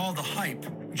 After all the hype,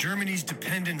 Germany's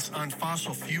dependence on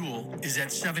fossil fuel is at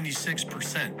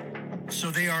 76%, so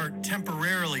they are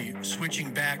temporarily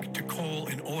switching back to coal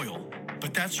and oil.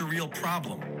 But that's a real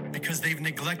problem, because they've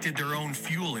neglected their own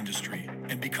fuel industry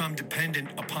and become dependent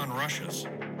upon Russia's.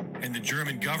 And the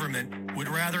German government would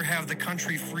rather have the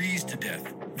country freeze to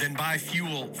death than buy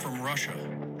fuel from Russia.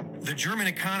 The German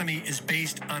economy is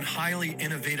based on highly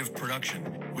innovative production,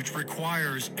 which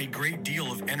requires a great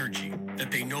deal of energy that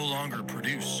they no longer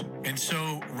produce. And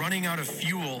so running out of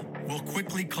fuel will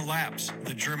quickly collapse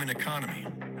the German economy,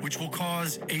 which will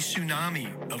cause a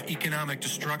tsunami of economic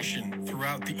destruction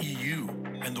throughout the EU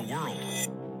and the world.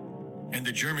 And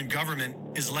the German government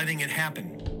is letting it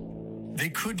happen. They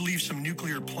could leave some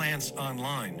nuclear plants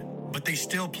online, but they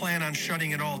still plan on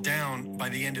shutting it all down by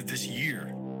the end of this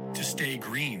year to stay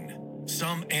green.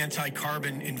 Some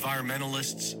anti-carbon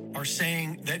environmentalists are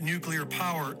saying that nuclear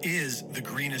power is the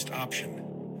greenest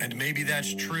option. And maybe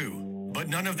that's true, but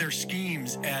none of their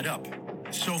schemes add up.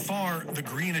 So far, the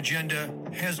green agenda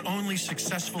has only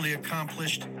successfully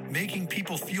accomplished making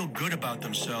people feel good about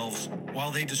themselves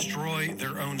while they destroy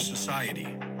their own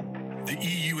society. The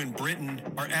EU and Britain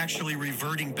are actually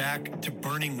reverting back to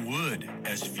burning wood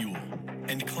as fuel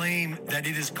and claim that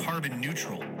it is carbon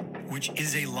neutral, which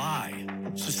is a lie.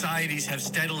 Societies have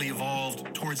steadily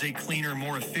evolved towards a cleaner,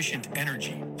 more efficient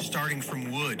energy, starting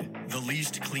from wood, the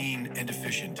least clean and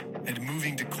efficient, and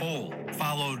moving to coal,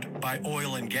 followed by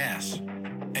oil and gas.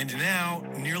 And now,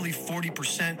 nearly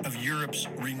 40% of Europe's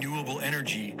renewable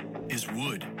energy is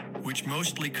wood, which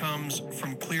mostly comes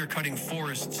from clear-cutting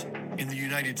forests in the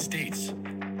United States.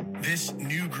 This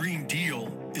new Green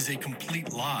Deal is a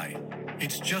complete lie.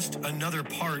 It's just another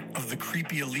part of the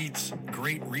creepy elite's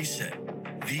Great Reset.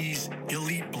 These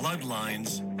elite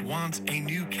bloodlines want a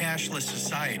new cashless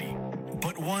society,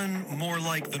 but one more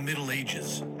like the Middle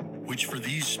Ages, which for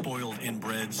these spoiled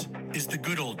inbreds is the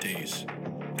good old days.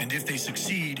 And if they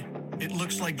succeed, it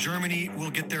looks like Germany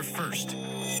will get there first.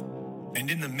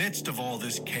 And in the midst of all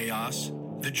this chaos,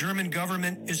 the German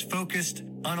government is focused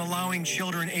on allowing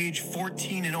children age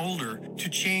 14 and older to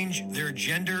change their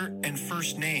gender and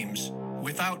first names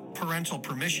without parental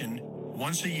permission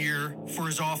once a year for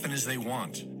as often as they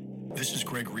want. This is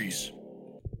Greg Reese.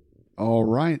 All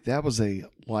right, that was a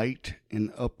light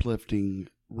and uplifting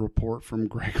report from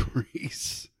Greg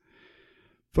Reese.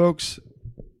 Folks,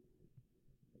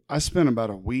 I spent about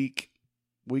a week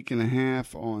and a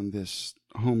half on this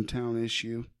hometown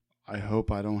issue. I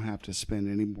hope I don't have to spend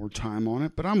any more time on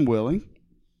it, but I'm willing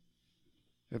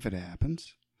if it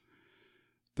happens.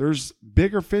 There's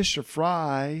bigger fish to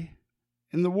fry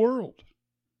in the world.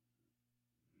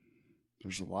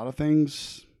 There's a lot of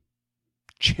things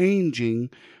changing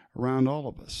around all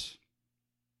of us.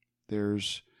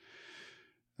 There's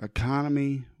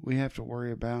economy we have to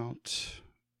worry about,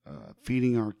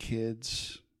 feeding our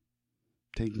kids,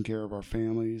 taking care of our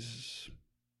families,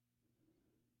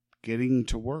 getting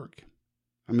to work.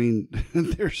 I mean,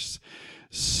 there's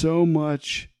so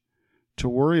much to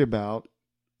worry about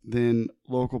than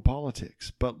local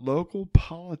politics. But local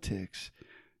politics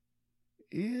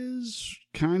is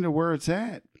kind of where it's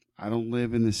at. I don't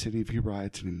live in the city of Huber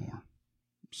Heights anymore.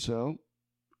 So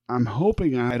I'm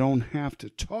hoping I don't have to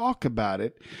talk about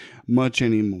it much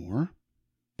anymore.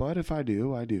 But if I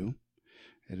do, I do.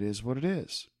 It is what it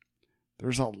is.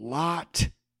 There's a lot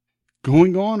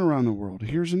going on around the world.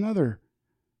 Here's another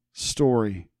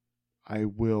story.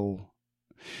 You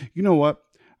know what?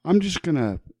 I'm just going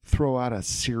to throw out a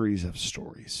series of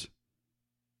stories.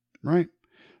 Right?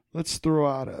 Let's throw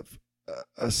out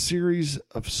a series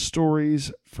of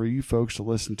stories for you folks to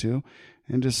listen to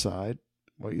and decide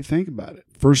what you think about it.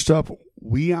 First up,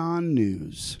 WION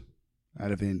News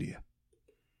out of India.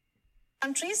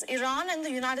 Countries, Iran and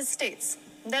the United States.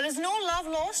 There is no love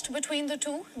lost between the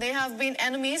two. They have been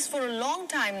enemies for a long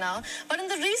time now. But in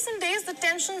the recent days, the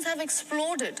tensions have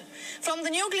exploded. From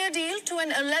the nuclear deal to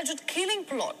an alleged killing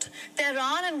plot,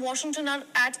 Tehran and Washington are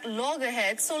at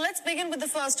loggerheads. So let's begin with the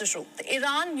first issue, the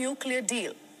Iran nuclear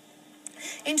deal.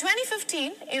 In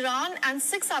 2015, Iran and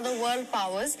 6 other world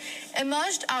powers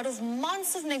emerged out of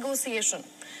months of negotiation.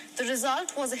 The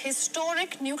result was a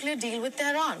historic nuclear deal with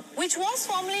Tehran, which was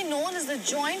formerly known as the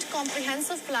Joint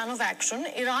Comprehensive Plan of Action.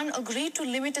 Iran agreed to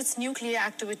limit its nuclear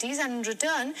activities, and in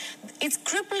return, its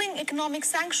crippling economic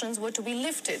sanctions were to be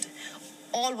lifted.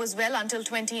 All was well until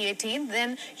 2018.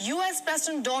 Then US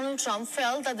President Donald Trump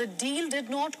felt that the deal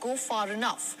did not go far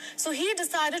enough. So he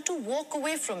decided to walk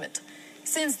away from it.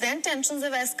 Since then, tensions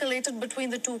have escalated between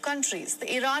the two countries.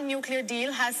 The Iran nuclear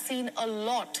deal has seen a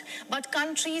lot, but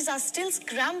countries are still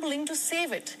scrambling to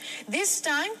save it. This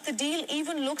time, the deal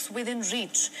even looks within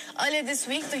reach. Earlier this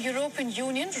week, the European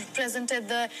Union presented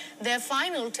their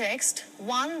final text,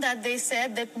 one that they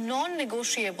said that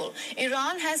non-negotiable.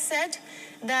 Iran has said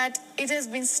that it has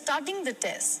been studying the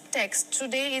text.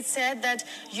 Today it said that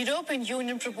European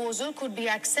Union proposal could be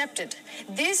accepted.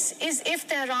 This is if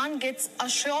Tehran gets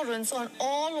assurance on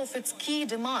all of its key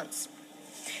demands.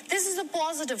 This is a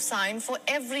positive sign for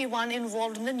everyone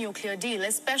involved in the nuclear deal,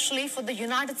 especially for the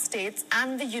United States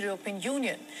and the European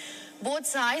Union. Both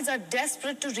sides are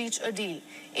desperate to reach a deal.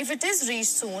 If it is reached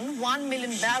soon, 1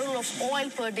 million barrels of oil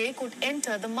per day could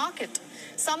enter the market,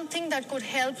 something that could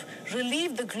help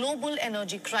relieve the global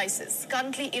energy crisis.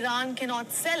 Currently, Iran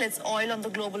cannot sell its oil on the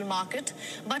global market,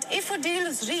 but if a deal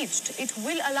is reached, it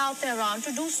will allow Tehran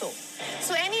to do so.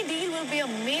 So any deal will be a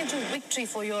major victory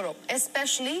for Europe,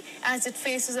 especially as it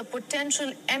faces a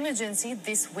potential emergency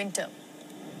this winter.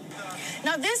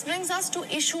 Now, this brings us to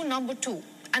issue number 2.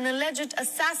 An alleged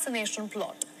assassination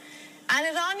plot. An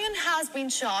Iranian has been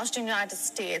charged in the United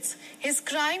States. His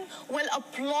crime, well, a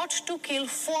plot to kill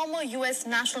former U.S.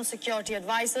 National Security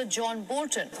Advisor John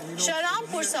Bolton. Shahram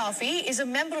Poursafi is a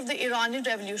member of the Iranian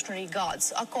Revolutionary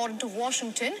Guards. According to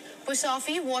Washington,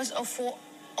 Poursafi was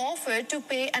offered to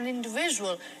pay an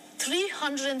individual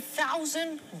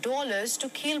 $300,000 to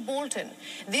kill Bolton.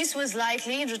 This was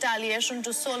likely in retaliation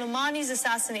to Soleimani's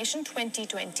assassination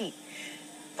 2020.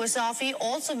 Poursafi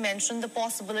also mentioned the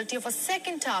possibility of a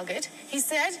second target. He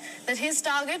said that his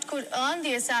target could earn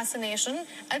the assassination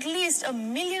at least $1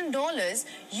 million.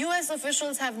 U.S.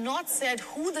 officials have not said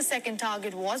who the second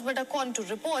target was, but according to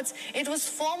reports, it was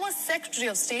former Secretary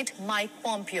of State Mike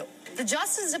Pompeo. The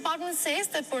Justice Department says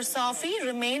that Poursafi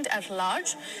remained at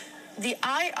large. The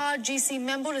IRGC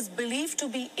member is believed to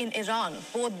be in Iran.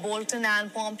 Both Bolton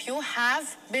and Pompeo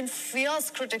have been fierce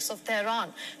critics of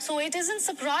Tehran, so it isn't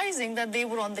surprising that they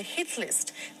were on the hit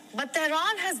list. But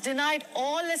Tehran has denied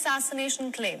all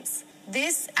assassination claims.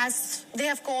 This, as they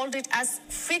have called it, as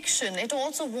fiction. It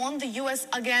also warned the U.S.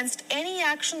 against any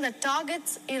action that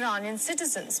targets Iranian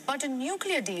citizens. But a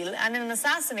nuclear deal and an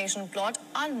assassination plot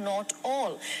are not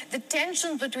all. The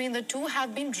tensions between the two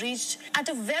have been reached at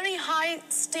a very high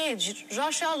stage.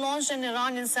 Russia launched an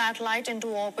Iranian satellite into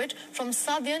orbit from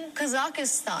southern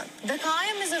Kazakhstan. The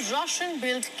Qaem is a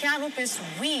Russian-built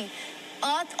Canopus-V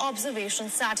Earth observation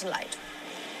satellite,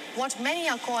 what many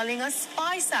are calling a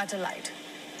spy satellite.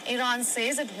 Iran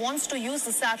says it wants to use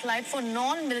the satellite for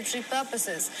non-military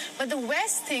purposes, but the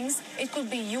West thinks it could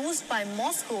be used by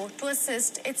Moscow to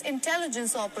assist its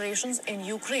intelligence operations in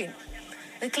Ukraine.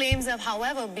 The claims have,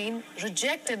 however, been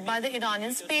rejected by the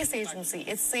Iranian Space Agency.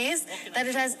 It says that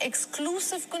it has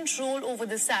exclusive control over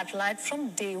the satellite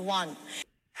from day one.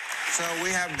 So we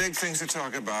have big things to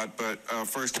talk about, but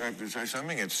first I have to say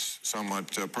something. It's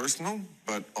somewhat personal,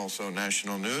 but also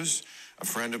national news. A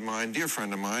friend of mine, dear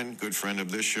friend of mine, good friend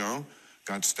of this show,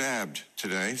 got stabbed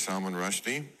today, Salman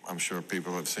Rushdie. I'm sure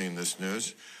people have seen this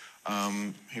news.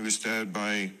 He was stabbed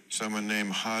by someone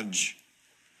named Hadi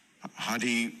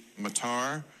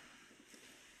Matar.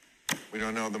 We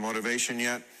don't know the motivation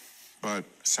yet, but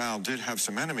Sal did have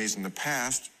some enemies in the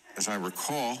past, as I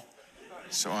recall.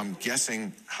 So I'm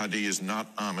guessing Hadi is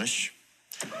not Amish.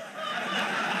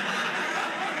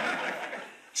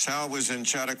 Sal was in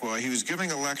Chautauqua. He was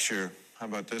giving a lecture, how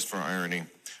about this for irony,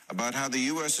 about how the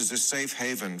U.S. is a safe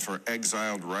haven for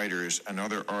exiled writers and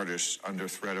other artists under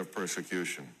threat of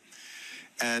persecution.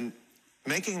 And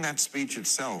making that speech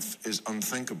itself is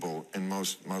unthinkable in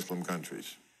most Muslim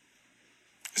countries.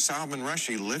 Salman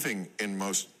Rushdie living in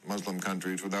most Muslim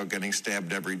countries without getting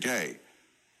stabbed every day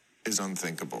is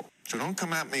unthinkable. So don't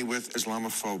come at me with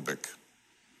Islamophobic.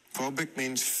 Phobic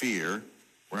means fear,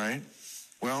 right?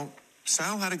 Well,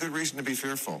 Sal had a good reason to be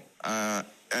fearful.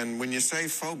 And when you say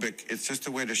phobic, it's just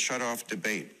a way to shut off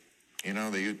debate. You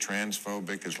know, they use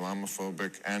transphobic,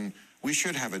 Islamophobic, and we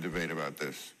should have a debate about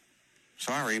this.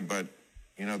 Sorry, but,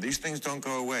 you know, these things don't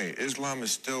go away. Islam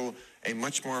is still a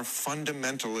much more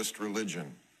fundamentalist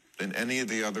religion than any of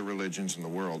the other religions in the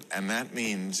world, and that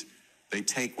means they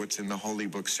take what's in the holy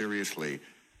book seriously,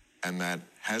 and that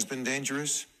has been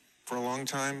dangerous for a long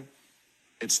time.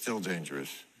 It's still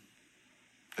dangerous.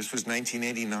 This was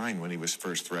 1989 when he was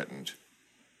first threatened.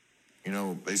 You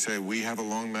know, they say we have a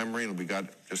long memory. We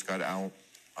just got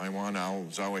Ayman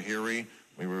al-Zawahiri.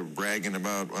 We were bragging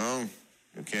about, well,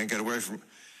 you can't get away from.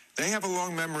 They have a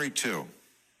long memory too.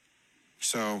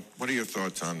 So, what are your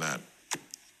thoughts on that?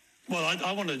 Well,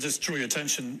 I want to just draw your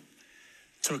attention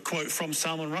to a quote from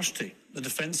Salman Rushdie. The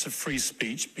defense of free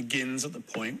speech begins at the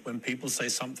point when people say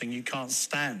something you can't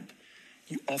stand.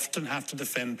 You often have to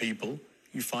defend people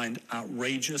you find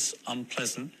outrageous,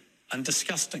 unpleasant, and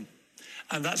disgusting.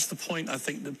 And that's the point I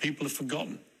think that people have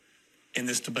forgotten in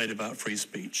this debate about free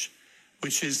speech,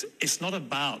 which is it's not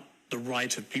about the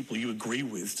right of people you agree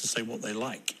with to say what they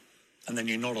like, and then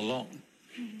you're not along.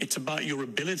 It's about your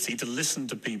ability to listen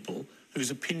to people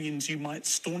whose opinions you might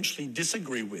staunchly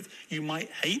disagree with. You might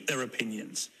hate their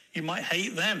opinions. You might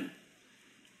hate them.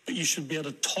 But you should be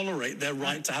able to tolerate their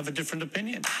right to have a different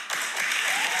opinion.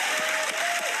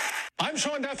 I'm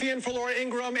Sean Duffy in for Laura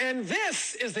Ingraham, and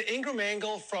this is the Ingraham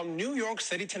Angle from New York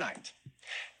City tonight.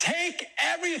 Take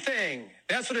everything.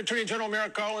 That's what Attorney General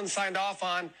Merrick Garland signed off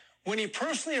on when he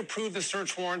personally approved the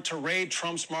search warrant to raid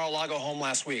Trump's Mar-a-Lago home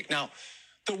last week. Now,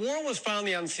 the warrant was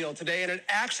finally unsealed today, and it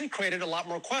actually created a lot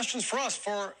more questions for us.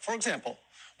 For example,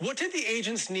 what did the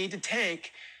agents need to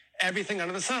take everything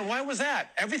under the sun? Why was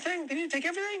that? Everything? They need to take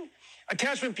everything?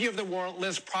 Attachment B of the warrant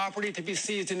lists property to be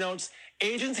seized and notes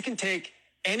agents can take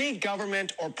any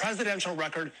government or presidential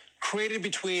record created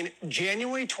between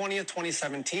January 20th,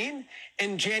 2017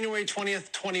 and January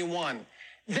 20th, 21.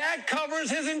 That covers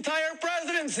his entire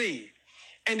presidency.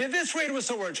 And if this raid was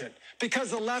so urgent, because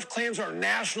the left claims our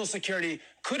national security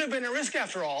could have been at risk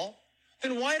after all,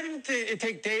 then why didn't it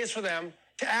take days for them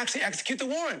to actually execute the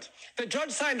warrant? The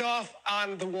judge signed off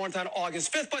on the warrant on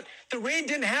August 5th, but the raid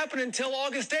didn't happen until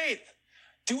August 8th.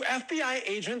 Do FBI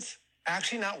agents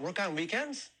actually not work on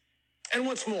weekends? And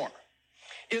what's more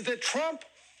is that Trump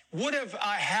would have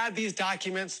had these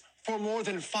documents for more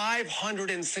than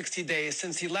 560 days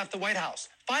since he left the White House.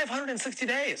 560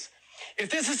 days. If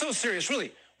this is so serious,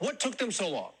 really, what took them so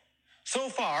long? So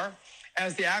far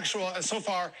as the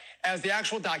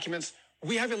actual documents,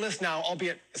 we have a list now,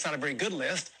 albeit it's not a very good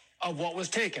list, of what was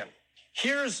taken.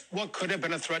 Here's what could have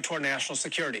been a threat to our national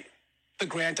security. The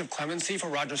grant of clemency for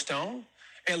Roger Stone,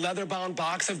 a leather-bound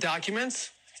box of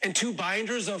documents, and 2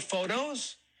 binders of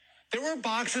photos. There were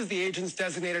boxes the agents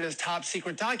designated as top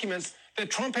secret documents that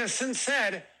Trump has since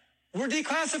said were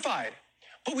declassified.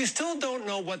 But we still don't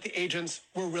know what the agents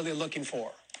were really looking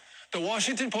for. The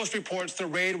Washington Post reports the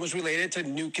raid was related to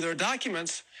nuclear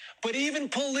documents, but even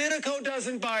Politico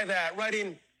doesn't buy that,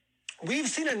 writing, "We've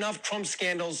seen enough Trump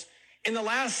scandals in the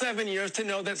last 7 years to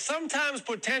know that sometimes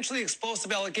potentially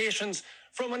explosive allegations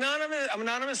from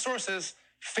anonymous sources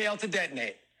fail to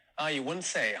detonate." You wouldn't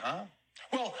say, huh?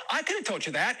 Well, I could have told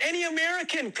you that. Any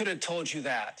American could have told you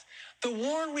that. The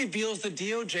warrant reveals the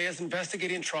DOJ is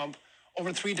investigating Trump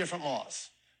over 3 different laws: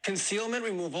 concealment,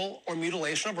 removal, or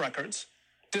mutilation of records,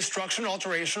 destruction,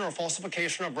 alteration, or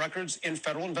falsification of records in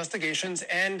federal investigations,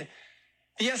 and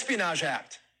the Espionage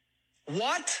Act.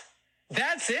 What?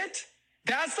 That's it?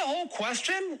 That's the whole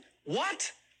question?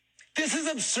 What? This is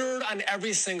absurd on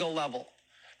every single level.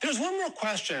 There's one more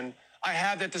question I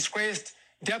have that disgraced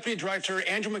Deputy Director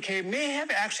Andrew McCabe may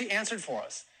have actually answered for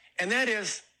us. And that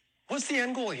is, what's the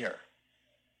end goal here?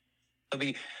 They'll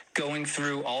be going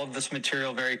through all of this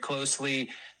material very closely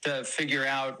to figure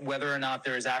out whether or not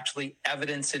there is actually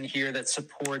evidence in here that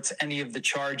supports any of the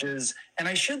charges. And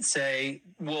I should say,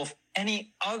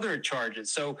 any other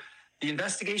charges. So the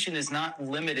investigation is not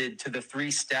limited to the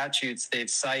 3 statutes they've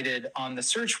cited on the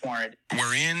search warrant.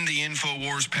 We're in the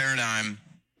InfoWars paradigm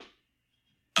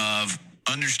of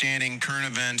understanding current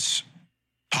events,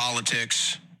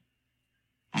 politics,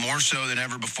 more so than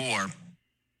ever before.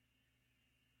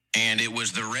 And it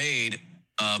was the raid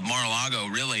of Mar-a-Lago,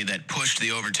 really, that pushed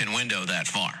the Overton window that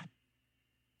far.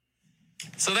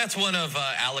 So that's one of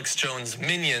Alex Jones'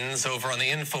 minions over on the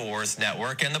InfoWars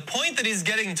network. And the point that he's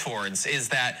getting towards is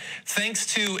that thanks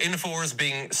to InfoWars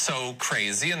being so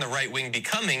crazy and the right wing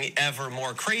becoming ever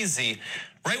more crazy,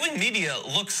 right-wing media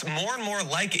looks more and more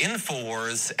like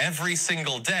InfoWars every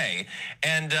single day.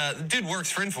 And the dude works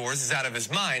for InfoWars, he's out of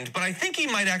his mind, but I think he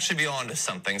might actually be on to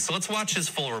something. So let's watch his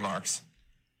full remarks.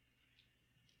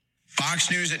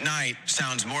 Fox News at night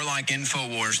sounds more like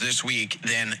InfoWars this week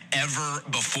than ever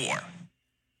before.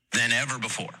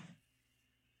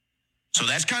 So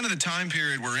that's kind of the time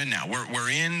period we're in now. We're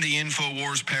in the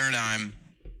InfoWars paradigm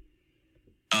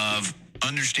of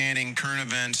understanding current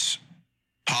events,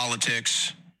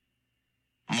 politics,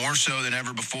 more so than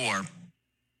ever before.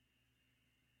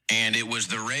 And it was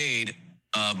the raid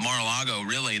of Mar-a-Lago,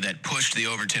 really, that pushed the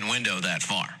Overton window that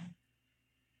far.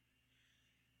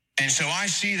 And so I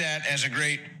see that as a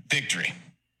great victory.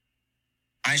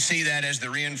 I see that as the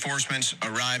reinforcements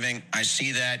arriving. I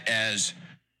see that as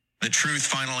the truth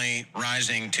finally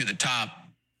rising to the top,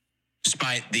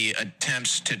 despite the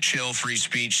attempts to chill free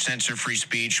speech, censor free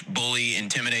speech, bully,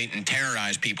 intimidate, and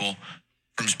terrorize people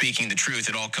from speaking the truth.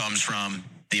 It all comes from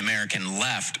the American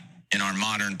left in our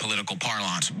modern political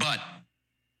parlance. But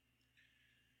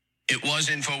it was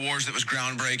InfoWars that was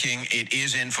groundbreaking. It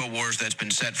is InfoWars that's been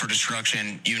set for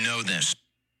destruction. You know this.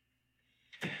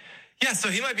 Yeah, so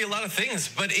he might be a lot of things,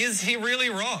 but is he really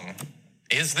wrong?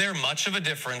 Is there much of a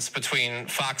difference between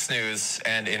Fox News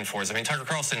and InfoWars? I mean, Tucker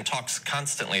Carlson talks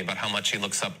constantly about how much he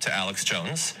looks up to Alex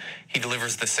Jones. He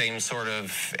delivers the same sort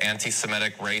of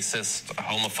anti-Semitic, racist,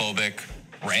 homophobic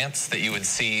rants that you would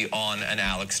see on an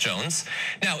Alex Jones.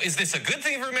 Now, is this a good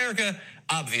thing for America?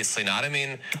 Obviously not. I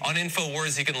mean, on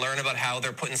InfoWars, you can learn about how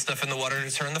they're putting stuff in the water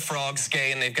to turn the frogs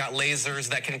gay, and they've got lasers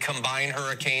that can combine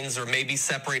hurricanes or maybe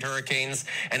separate hurricanes,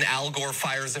 and Al Gore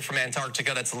fires it from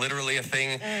Antarctica. That's literally a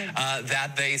thing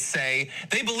that they say.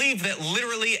 They believe that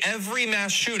literally every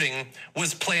mass shooting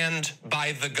was planned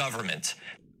by the government.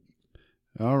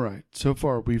 All right. So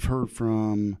far, we've heard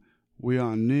from We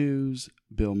On News,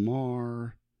 Bill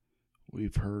Maher.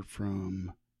 We've heard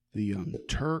from the Young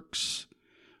Turks.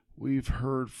 We've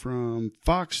heard from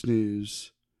Fox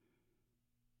News.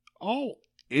 All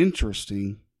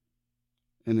interesting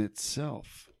in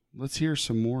itself. Let's hear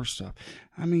some more stuff.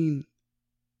 I mean,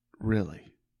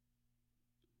 really.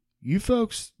 You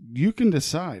folks, you can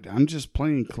decide. I'm just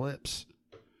playing clips.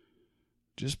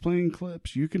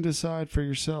 You can decide for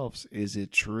yourselves. Is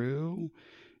it true?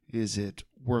 Is it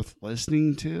worth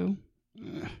listening to?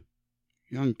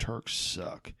 Young Turks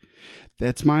suck.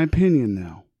 That's my opinion,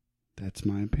 though. That's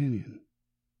my opinion.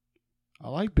 I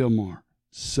like Bill Maher.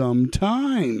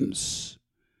 Sometimes.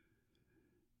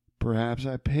 Perhaps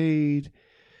I paid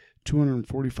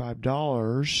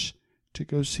 $245 to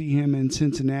go see him in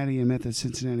Cincinnati and met the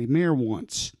Cincinnati mayor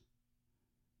once.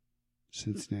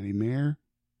 Cincinnati mayor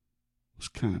was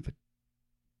kind of a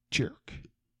jerk.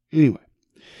 Anyway,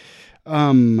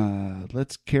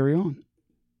 let's carry on.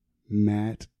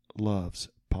 Matt loves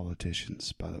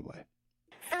politicians, by the way.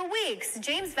 For weeks,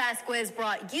 James Vasquez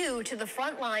brought you to the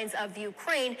front lines of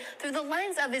Ukraine through the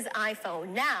lens of his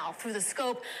iPhone. Now, through the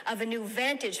scope of a new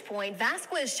vantage point,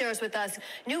 Vasquez shares with us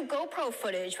new GoPro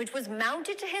footage, which was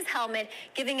mounted to his helmet,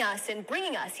 giving us and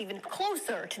bringing us even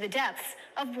closer to the depths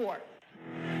of war.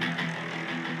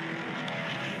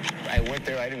 I went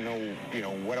there. I didn't know,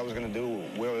 what I was going to do,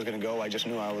 where I was going to go. I just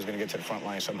knew I was going to get to the front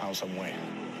line somehow, some way.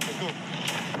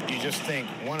 You just think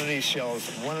one of these shells,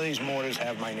 one of these mortars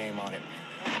have my name on it.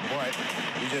 But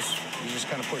you just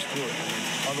kind of push through it.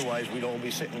 Otherwise, we'd all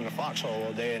be sitting in the foxhole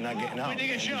all day and not getting out. When did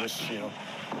you get shot? Just,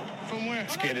 from where?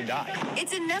 Scared to die.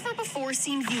 It's a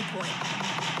never-before-seen viewpoint.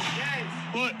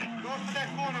 What? Go to that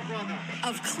corner, brother.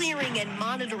 Of clearing and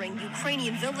monitoring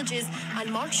Ukrainian villages on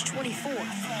March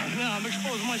 24th. No, I'm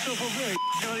exposing myself over there.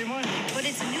 But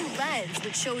it's a new lens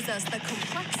that shows us the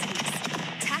complexities,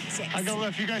 tactics. I go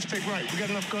left, you guys take right. We got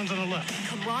enough guns on the left.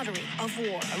 Camaraderie of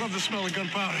war. I love the smell of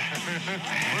gunpowder.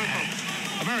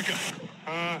 America.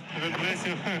 God bless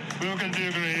you. Welcome to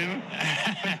Ukraine.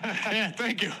 Yeah,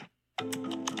 thank you.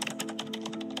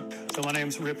 So my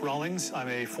name's Rip Rawlings. I'm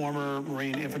a former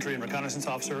Marine Infantry and Reconnaissance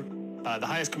officer. The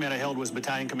highest command I held was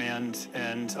battalion command,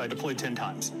 and I deployed 10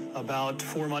 times. About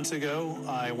 4 months ago,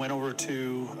 I went over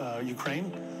to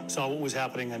Ukraine, saw what was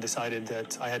happening, and decided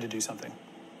that I had to do something.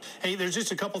 Hey, there's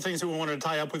just a couple things that we wanted to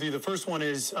tie up with you. The first one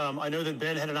is, I know that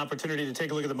Ben had an opportunity to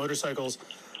take a look at the motorcycles.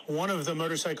 One of the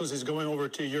motorcycles is going over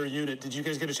to your unit. Did you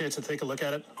guys get a chance to take a look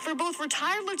at it? For both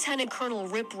retired Lieutenant Colonel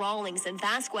Rip Rawlings and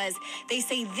Vasquez, they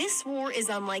say this war is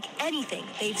unlike anything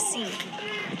they've seen.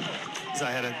 I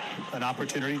had an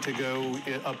opportunity to go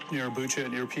up near Bucha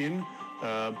and Irpin,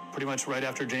 pretty much right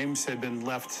after James had been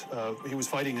left. He was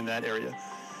fighting in that area.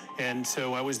 And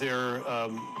so I was there, a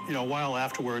while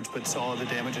afterwards, but saw the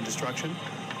damage and destruction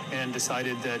and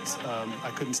decided that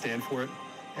I couldn't stand for it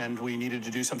and we needed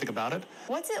to do something about it.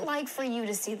 What's it like for you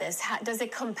to see this? Does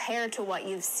it compare to what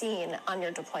you've seen on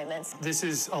your deployments? This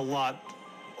is a lot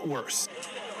worse.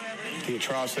 The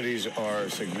atrocities are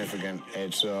significant.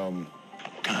 It's, God,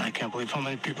 I can't believe how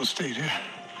many people stayed here.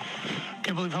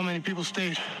 Can't believe how many people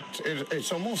stayed.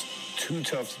 It's almost too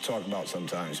tough to talk about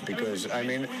sometimes because, I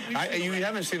mean, you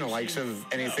haven't seen the likes of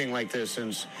anything like this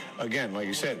since, again, like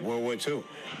you said, World War II.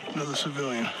 Another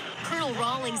civilian. Colonel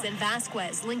Rawlings and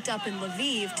Vasquez linked up in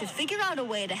Lviv to figure out a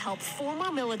way to help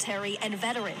former military and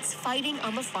veterans fighting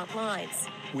on the front lines.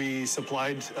 We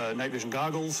supplied night vision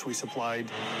goggles. We supplied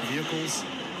vehicles.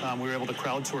 We were able to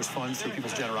crowdsource funds through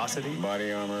people's generosity.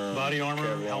 Body armor,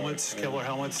 helmets, Kevlar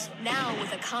helmets. Now,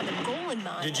 with a common goal in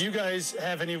mind. Did you guys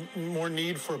have any more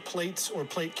need for plates or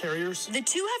plate carriers? The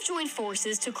two have joined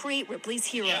forces to create Ripley's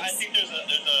Heroes. Yeah, I think there's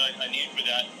a need for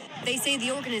that. They say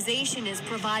the organization is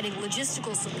providing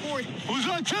logistical support. Whose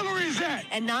artillery is that?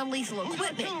 And non-lethal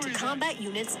equipment to combat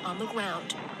units on the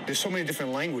ground. There's so many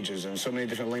different languages and so many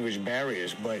different language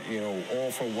barriers, but,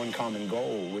 all for one common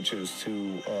goal, which is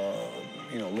to,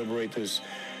 liberate this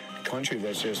country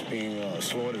that's just being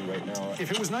slaughtered right now.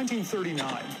 If it was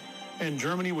 1939 and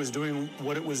Germany was doing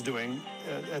what it was doing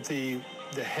at the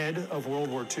head of World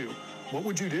War II, what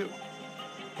would you do?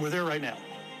 We're there right now.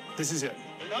 This is it.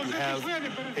 You have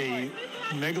a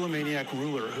megalomaniac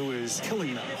ruler who is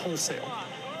killing them wholesale,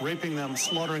 raping them,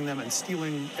 slaughtering them, and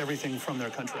stealing everything from their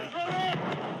country.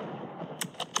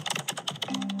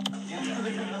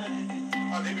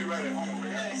 They'll be right at home.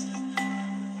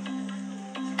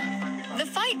 The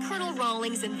fight Colonel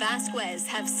Rawlings and Vasquez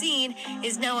have seen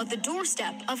is now at the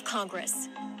doorstep of Congress.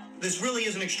 This really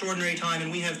is an extraordinary time,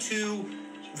 and we have two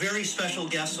very special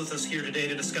guests with us here today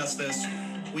to discuss this.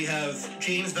 We have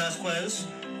James Vasquez,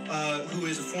 who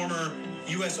is a former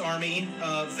U.S. Army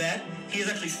vet. He has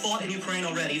actually fought in Ukraine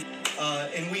already.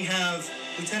 And we have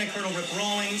Lieutenant Colonel Rip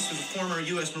Rawlings, who's a former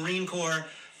U.S. Marine Corps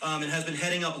and has been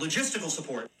heading up logistical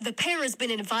support. The pair has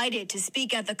been invited to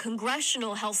speak at the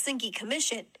Congressional Helsinki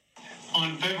Commission.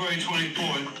 On February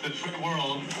 24th, the free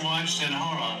world watched in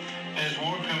horror as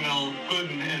war criminal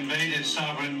Putin invaded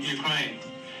sovereign Ukraine.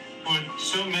 For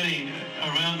so many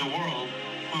around the world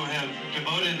who have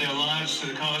devoted their lives to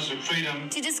the cause of freedom.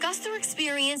 To discuss their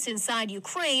experience inside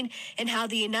Ukraine and how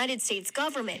the United States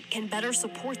government can better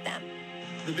support them.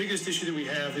 The biggest issue that we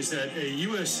have is that a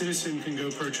U.S. citizen can go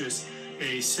purchase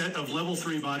a set of level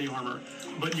 3 body armor,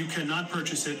 but you cannot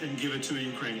purchase it and give it to a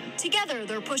Ukrainian. Together,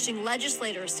 they're pushing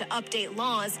legislators to update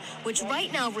laws which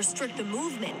right now restrict the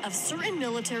movement of certain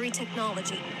military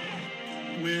technology.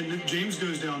 When James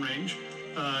goes downrange,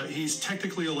 he's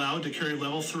technically allowed to carry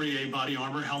level 3A body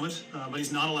armor helmet, but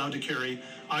he's not allowed to carry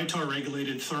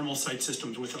ITAR-regulated thermal sight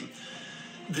systems with him.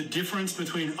 The difference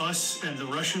between us and the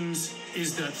Russians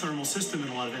is that thermal system in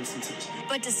a lot of instances.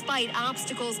 But despite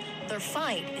obstacles, their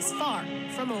fight is far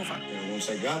from over. Once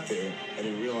I got there, I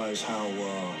didn't realize how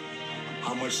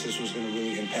much this was going to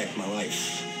really impact my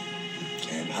life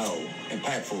and how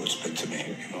impactful it's been to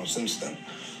me, since then.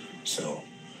 So,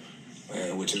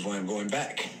 which is why I'm going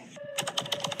back.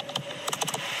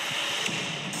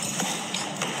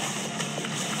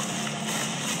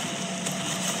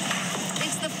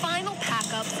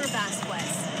 Up for Vasquez.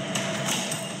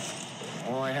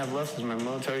 All I have left is my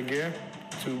military gear,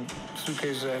 2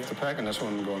 suitcases I have to pack, and that's what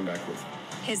I'm going back with.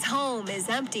 His home is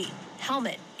empty.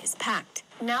 Helmet is packed.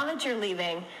 Now that you're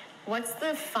leaving, what's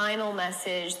the final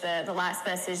message, the last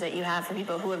message that you have for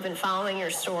people who have been following your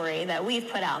story that we've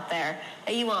put out there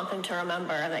that you want them to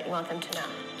remember, that you want them to know?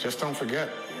 Just don't forget,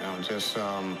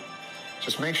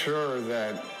 just make sure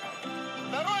that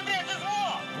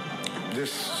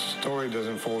this story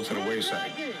doesn't fall to the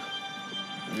wayside.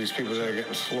 These people that are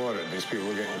getting slaughtered, these people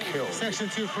are getting killed. Section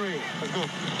 2 free. Let's go.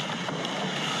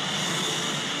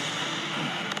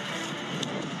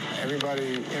 Everybody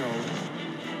everybody,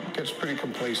 gets pretty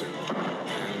complacent.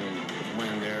 And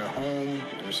when they're home,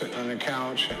 they're sitting on the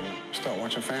couch and start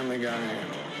watching Family Guy and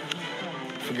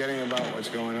forgetting about what's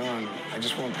going on, I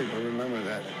just want people to remember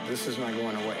that this is not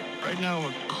going away. Right now,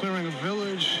 we're clearing a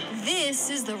village. This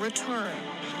is the return.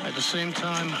 At the same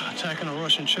time, attacking a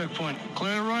Russian checkpoint.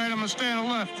 Clear the right, I'm gonna stay on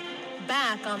the left.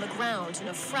 Back on the ground in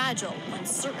a fragile,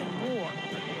 uncertain war.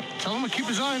 Tell him to keep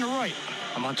his eye on the right.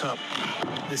 I'm on top.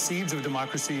 The seeds of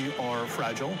democracy are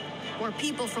fragile. Where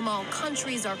people from all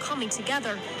countries are coming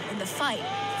together in the fight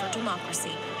for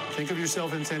democracy. Think of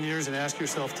yourself in 10 years and ask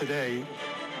yourself today,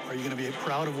 are you going to be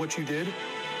proud of what you did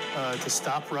to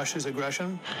stop Russia's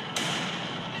aggression?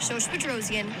 Shosh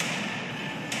Bedrosian,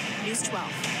 News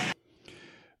 12.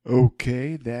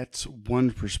 Okay, that's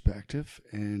one perspective,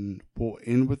 and we'll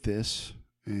end with this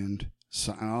and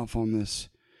sign off on this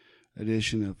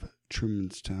edition of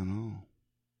Truman's Town Hall.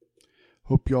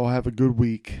 Hope you all have a good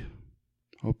week.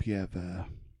 Hope you have a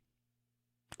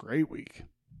great week.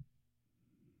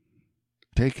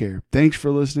 Take care. Thanks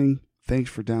for listening. Thanks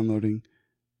for downloading.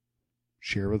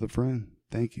 Share with a friend.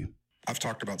 Thank you. I've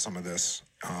talked about some of this.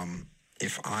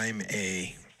 If I'm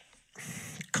a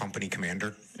company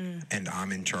commander and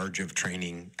I'm in charge of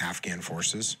training Afghan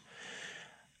forces,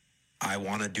 I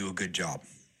want to do a good job.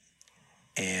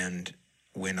 And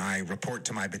when I report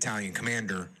to my battalion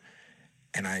commander,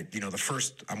 and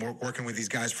I'm working with these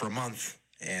guys for a month,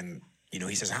 and,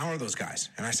 he says, how are those guys?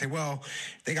 And I say, well,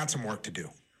 they got some work to do.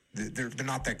 They're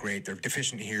not that great. They're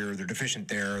deficient here. They're deficient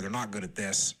there. They're not good at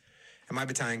this. And my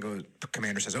battalion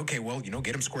commander says, okay, well,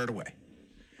 get them squared away.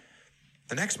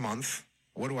 The next month,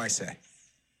 what do I say?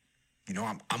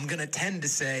 I'm going to tend to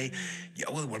say,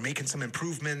 we're making some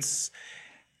improvements.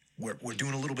 We're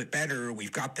doing a little bit better.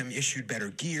 We've got them issued better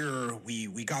gear.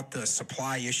 We got the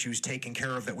supply issues taken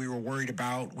care of that we were worried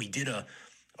about. We did a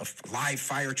live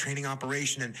fire training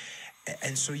operation.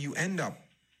 And so you end up,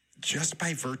 just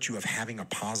by virtue of having a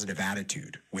positive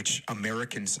attitude, which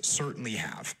Americans certainly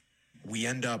have, we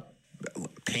end up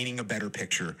painting a better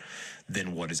picture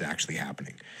than what is actually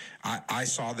happening. I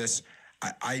saw this.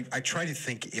 I try to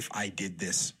think if I did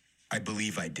this. I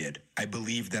believe I did. I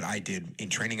believe that I did in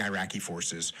training Iraqi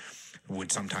forces.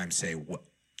 Would sometimes say,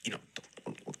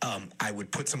 I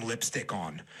would put some lipstick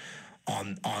on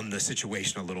the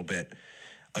situation a little bit.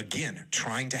 Again,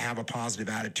 trying to have a positive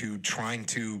attitude, trying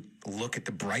to look at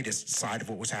the brightest side of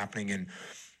what was happening. And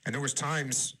there was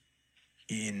times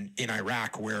in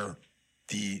Iraq where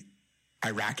the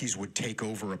Iraqis would take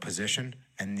over a position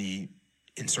and the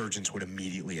insurgents would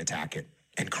immediately attack it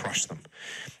and crush them.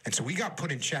 And so we got put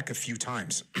in check a few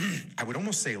times. I would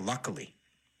almost say luckily,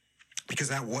 because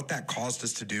what that caused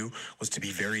us to do was to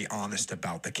be very honest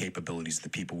about the capabilities of the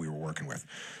people we were working with.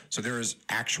 So there is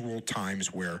actual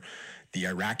times where the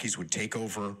Iraqis would take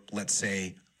over, let's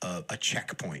say, a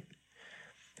checkpoint.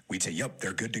 We'd say, yep,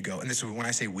 they're good to go. And this is when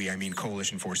I say we, I mean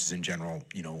coalition forces in general.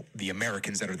 The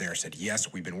Americans that are there said,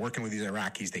 yes, we've been working with these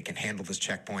Iraqis. They can handle this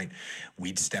checkpoint.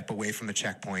 We'd step away from the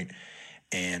checkpoint.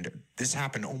 And this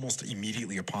happened almost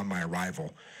immediately upon my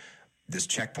arrival. This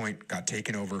checkpoint got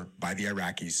taken over by the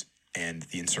Iraqis, and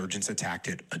the insurgents attacked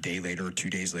it a day later or 2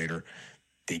 days later.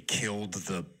 They killed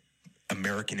the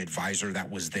American advisor that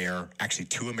was there. Actually,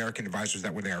 2 American advisors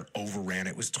that were there overran.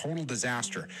 It was total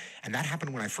disaster. And that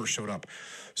happened when I first showed up.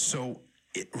 So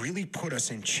it really put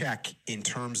us in check in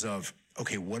terms of,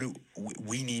 okay,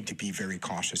 we need to be very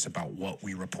cautious about what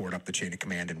we report up the chain of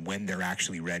command and when they're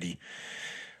actually ready.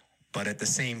 But at the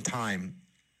same time,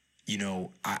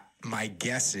 my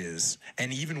guess is,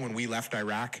 and even when we left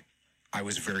Iraq, I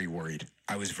was very worried.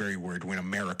 I was very worried when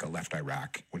America left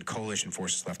Iraq, when coalition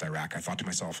forces left Iraq. I thought to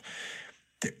myself,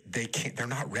 they're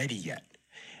not ready yet.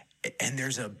 And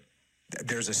there's a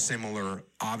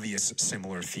obvious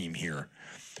similar theme here.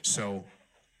 So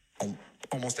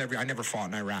almost I never fought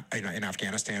in Iraq, in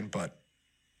Afghanistan, but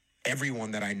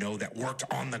everyone that I know that worked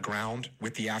on the ground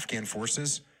with the Afghan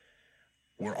forces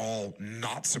were all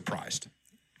not surprised.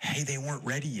 Hey, they weren't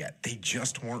ready yet. They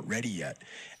just weren't ready yet.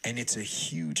 And it's a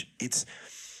huge, it's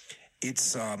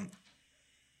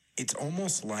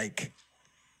almost like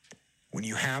when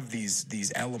you have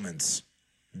these elements,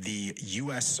 the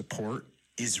U.S. support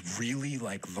is really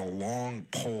like the long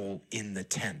pole in the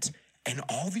tent. And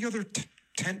all the other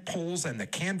tent poles and the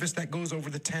canvas that goes over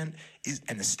the tent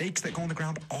and the stakes that go on the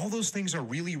ground, all those things are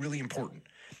really, really important.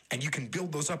 And you can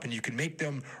build those up and you can make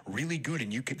them really good,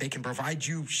 and they can provide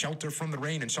you shelter from the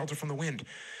rain and shelter from the wind.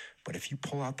 But if you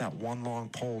pull out that one long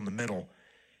pole in the middle,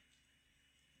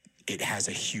 it has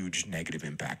a huge negative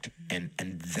impact. And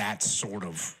that's sort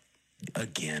of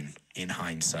again, in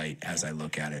hindsight, as I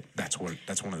look at it, that's one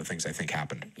of the things I think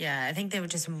happened. Yeah, I think there were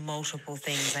just multiple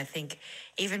things. I think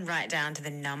even right down to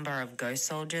the number of ghost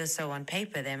soldiers. So on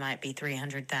paper, there might be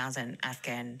 300,000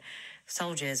 Afghan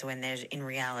soldiers when there's in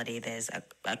reality there's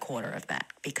a quarter of that,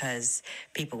 because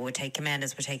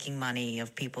commanders were taking money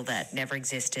of people that never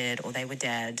existed, or they were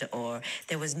dead, or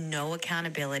there was no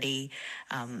accountability.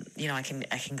 I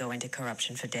can go into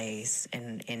corruption for days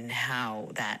in how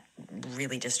that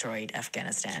really destroyed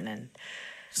Afghanistan. And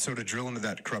so to drill into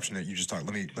that corruption that you just talked,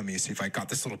 let me see if I got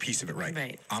this little piece of it right.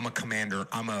 Right. I'm a commander.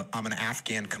 I'm an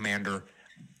Afghan commander.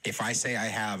 If I say I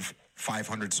have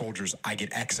 500 soldiers, I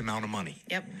get X amount of money.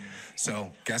 Yep.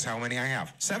 So guess how many I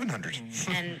have? 700.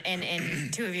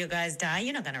 And two of your guys die,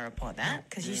 you're not going to report that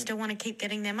because you still want to keep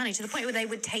getting their money, to the point where they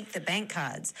would take the bank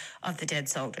cards of the dead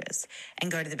soldiers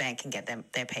and go to the bank and get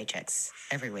their paychecks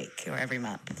every week or every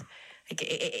month. Like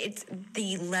it's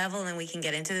the level, and we can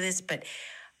get into this, but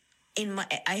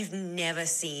I've never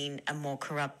seen a more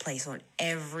corrupt place on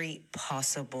every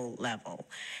possible level.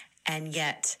 And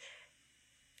yet,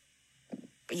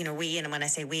 and when I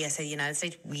say we, I say the United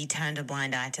States, we turned a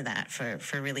blind eye to that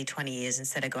for really 20 years.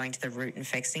 Instead of going to the root and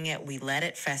fixing it, we let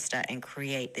it fester and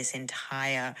create this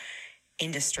entire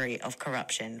industry of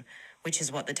corruption, which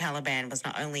is what the Taliban was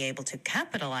not only able to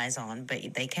capitalize on, but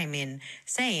they came in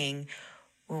saying,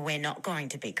 well, we're not going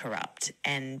to be corrupt.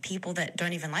 And people that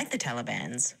don't even like the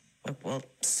Talibans were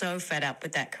so fed up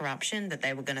with that corruption that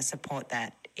they were going to support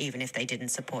that, even if they didn't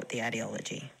support the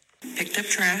ideology. Picked up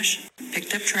trash,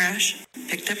 picked up trash,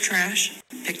 picked up trash,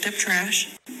 picked up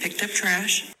trash, picked up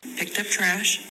trash, picked up trash,